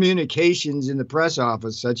strategic communications in the press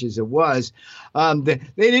office, such as it was, they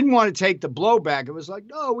didn't want to take the blowback. It was like,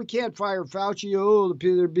 no, we can't fire Fauci. Oh,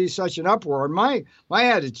 there'd be such an uproar. And my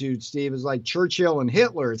attitude, Steve, is like Churchill and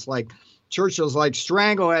Hitler. It's like Churchill's like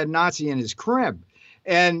Stranglehead Nazi in his crib.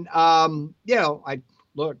 And, I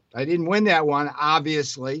didn't win that one,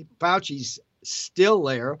 obviously. Fauci's still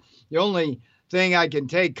there. The only thing I can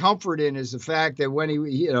take comfort in is the fact that when he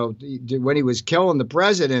was killing the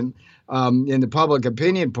president in the public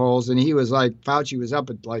opinion polls, and he was like, Fauci was up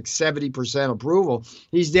at like 70% approval.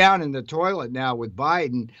 He's down in the toilet now with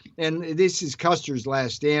Biden, and this is Custer's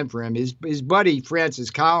last stand for him. His buddy Francis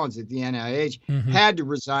Collins at the NIH had to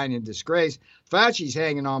resign in disgrace. Fauci's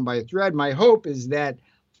hanging on by a thread. My hope is that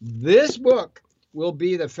this book will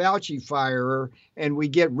be the Fauci firer, and we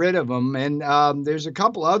get rid of him. And there's a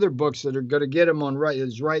couple other books that are going to get him on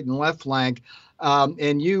his right and left flank.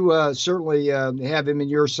 And you certainly have him in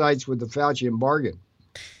your sights with the Faucian bargain.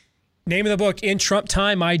 Name of the book, In Trump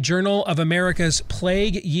Time, My Journal of America's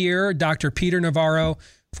Plague Year. Dr. Peter Navarro,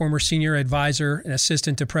 former senior advisor and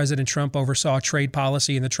assistant to President Trump, oversaw trade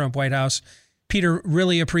policy in the Trump White House. Peter,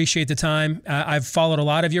 really appreciate the time. I've followed a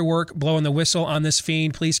lot of your work, blowing the whistle on this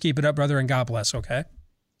fiend. Please keep it up, brother, and God bless, okay?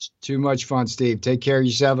 Too much fun, Steve. Take care of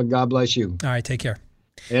yourself, and God bless you. All right, take care.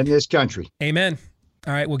 And this country. Amen.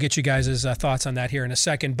 All right, we'll get you guys' thoughts on that here in a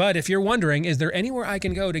second. But if you're wondering, is there anywhere I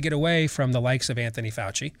can go to get away from the likes of Anthony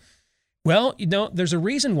Fauci? Well, there's a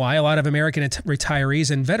reason why a lot of American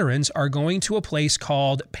retirees and veterans are going to a place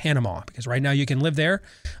called Panama, because right now you can live there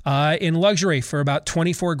in luxury for about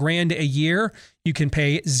 $24,000 a year. You can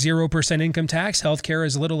pay 0% income tax. Healthcare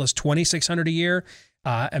as little as $2,600 a year.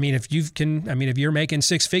 If you're making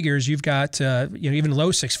six figures, you've got even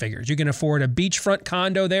low six figures. You can afford a beachfront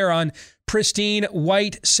condo there on pristine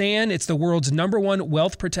white sand. It's the world's #1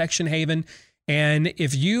 wealth protection haven. And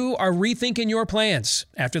if you are rethinking your plans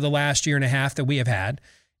after the last year and a half that we have had,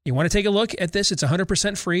 you want to take a look at this. It's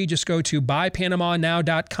 100% free. Just go to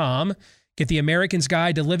buypanamanow.com. Get the American's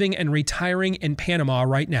Guide to Living and Retiring in Panama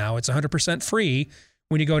right now. It's 100% free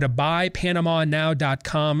when you go to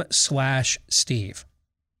buypanamanow.com/Steve.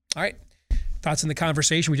 All right. Thoughts on the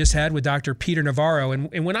conversation we just had with Dr. Peter Navarro.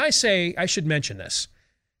 And when I say, I should mention this,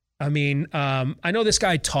 I know this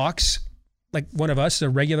guy talks like one of us, the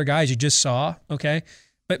regular guys you just saw, okay?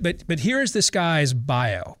 But here's this guy's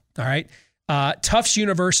bio, all right? Tufts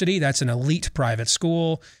University, that's an elite private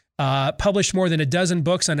school, published more than a dozen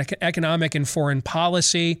books on economic and foreign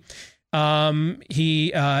policy.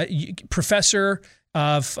 He professor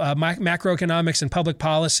of macroeconomics and public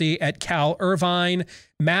policy at Cal Irvine,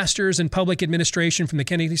 master's in public administration from the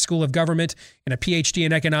Kennedy School of Government, and a PhD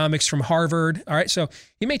in economics from Harvard. All right, so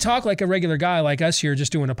he may talk like a regular guy like us here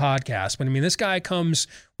just doing a podcast, but this guy comes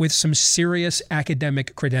with some serious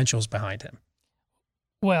academic credentials behind him.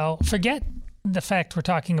 Well, forget the fact we're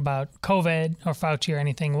talking about COVID or Fauci or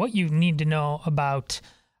anything. What you need to know about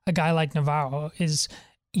a guy like Navarro is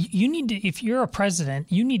you need to, if you're a president,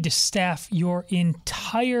 you need to staff your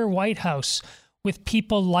entire White House with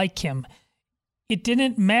people like him. It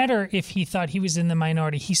didn't matter if he thought he was in the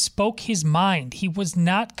minority. He spoke his mind. He was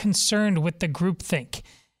not concerned with the groupthink.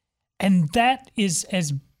 And that is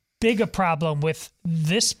as big a problem with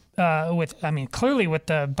this, clearly with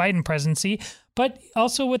the Biden presidency, but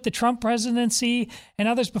also with the Trump presidency and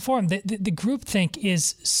others before him. The groupthink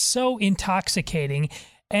is so intoxicating.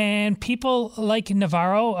 And people like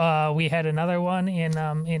Navarro, we had another one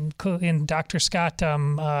in Dr. Scott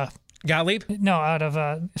Gottlieb? No, out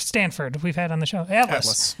of Stanford. We've had on the show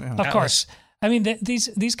Atlas, yeah. Of course.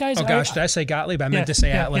 These guys. Oh gosh, did I say Gottlieb? I meant to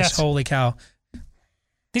say Atlas. Yes. Holy cow!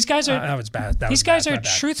 These guys are. That was bad. These guys are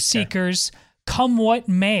truth seekers, come what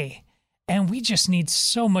may, and we just need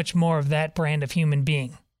so much more of that brand of human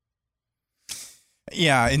being.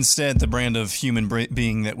 Yeah, instead, the brand of human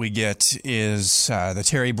being that we get is the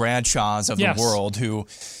Terry Bradshaws of the world who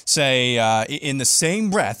say in the same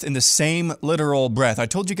breath, in the same literal breath, I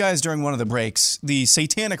told you guys during one of the breaks, the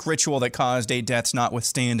satanic ritual that caused 8 deaths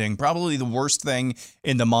notwithstanding, probably the worst thing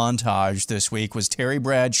in the montage this week was Terry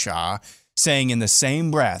Bradshaw saying in the same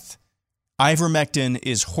breath, ivermectin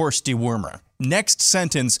is horse dewormer. Next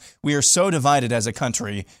sentence, we are so divided as a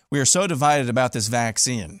country. We are so divided about this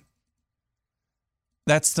vaccine.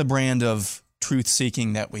 That's the brand of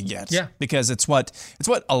truth-seeking that we get. Yeah. Because it's what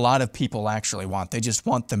a lot of people actually want. They just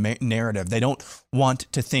want the narrative. They don't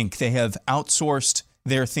want to think. They have outsourced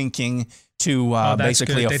their thinking to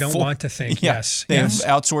basically they don't want to think. Yeah, yes. They have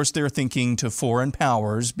outsourced their thinking to foreign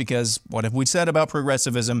powers because what have we said about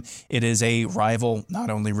progressivism? It is a rival, not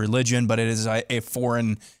only religion, but it is a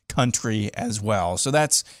foreign country as well. So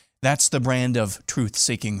that's the brand of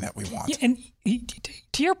truth-seeking that we want. Yeah, and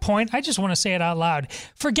to your point, I just want to say it out loud.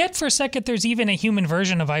 Forget for a second there's even a human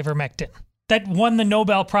version of ivermectin that won the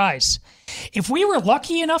Nobel Prize. If we were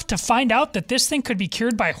lucky enough to find out that this thing could be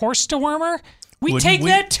cured by horse dewormer, we'd take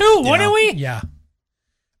that too, wouldn't we? Yeah.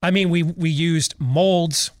 We used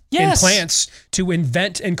molds in plants to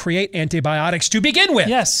invent and create antibiotics to begin with.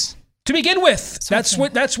 Yes. To begin with. That's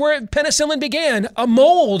where penicillin began, a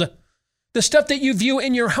mold. The stuff that you view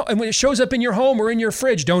in your home, and when it shows up in your home or in your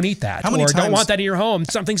fridge, don't eat that. Don't want that in your home.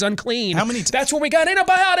 Something's unclean. That's where we got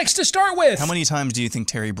antibiotics to start with. How many times do you think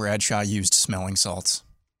Terry Bradshaw used smelling salts?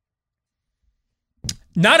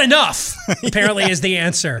 Not enough, apparently, is the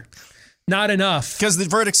answer. Not enough. Because the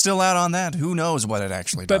verdict's still out on that. Who knows what it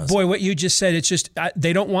actually does. But boy, what you just said, it's just,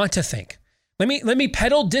 they don't want to think. Let me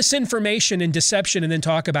peddle disinformation and deception and then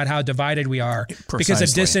talk about how divided we are because of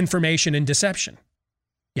disinformation and deception.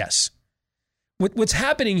 Yes. What's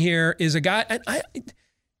happening here is a guy,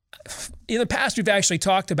 in the past we've actually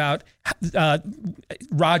talked about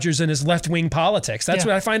Rogers and his left-wing politics. That's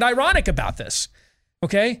what I find ironic about this,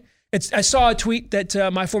 okay? I saw a tweet that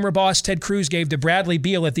my former boss, Ted Cruz, gave to Bradley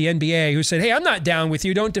Beal at the NBA, who said, hey, I'm not down with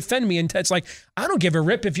you. Don't defend me. And Ted's like, I don't give a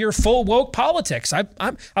rip if you're full woke politics. I'm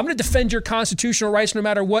going to defend your constitutional rights no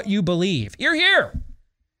matter what you believe. You're here.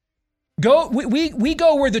 Go. We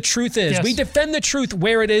go where the truth is. Yes. We defend the truth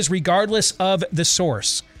where it is, regardless of the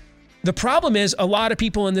source. The problem is a lot of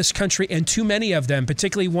people in this country, and too many of them,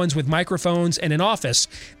 particularly ones with microphones and in office,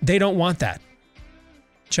 they don't want that.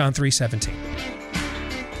 John 3:17.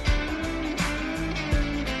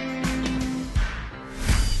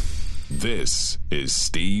 This is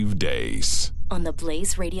Steve Deace on the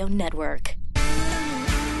Blaze Radio Network.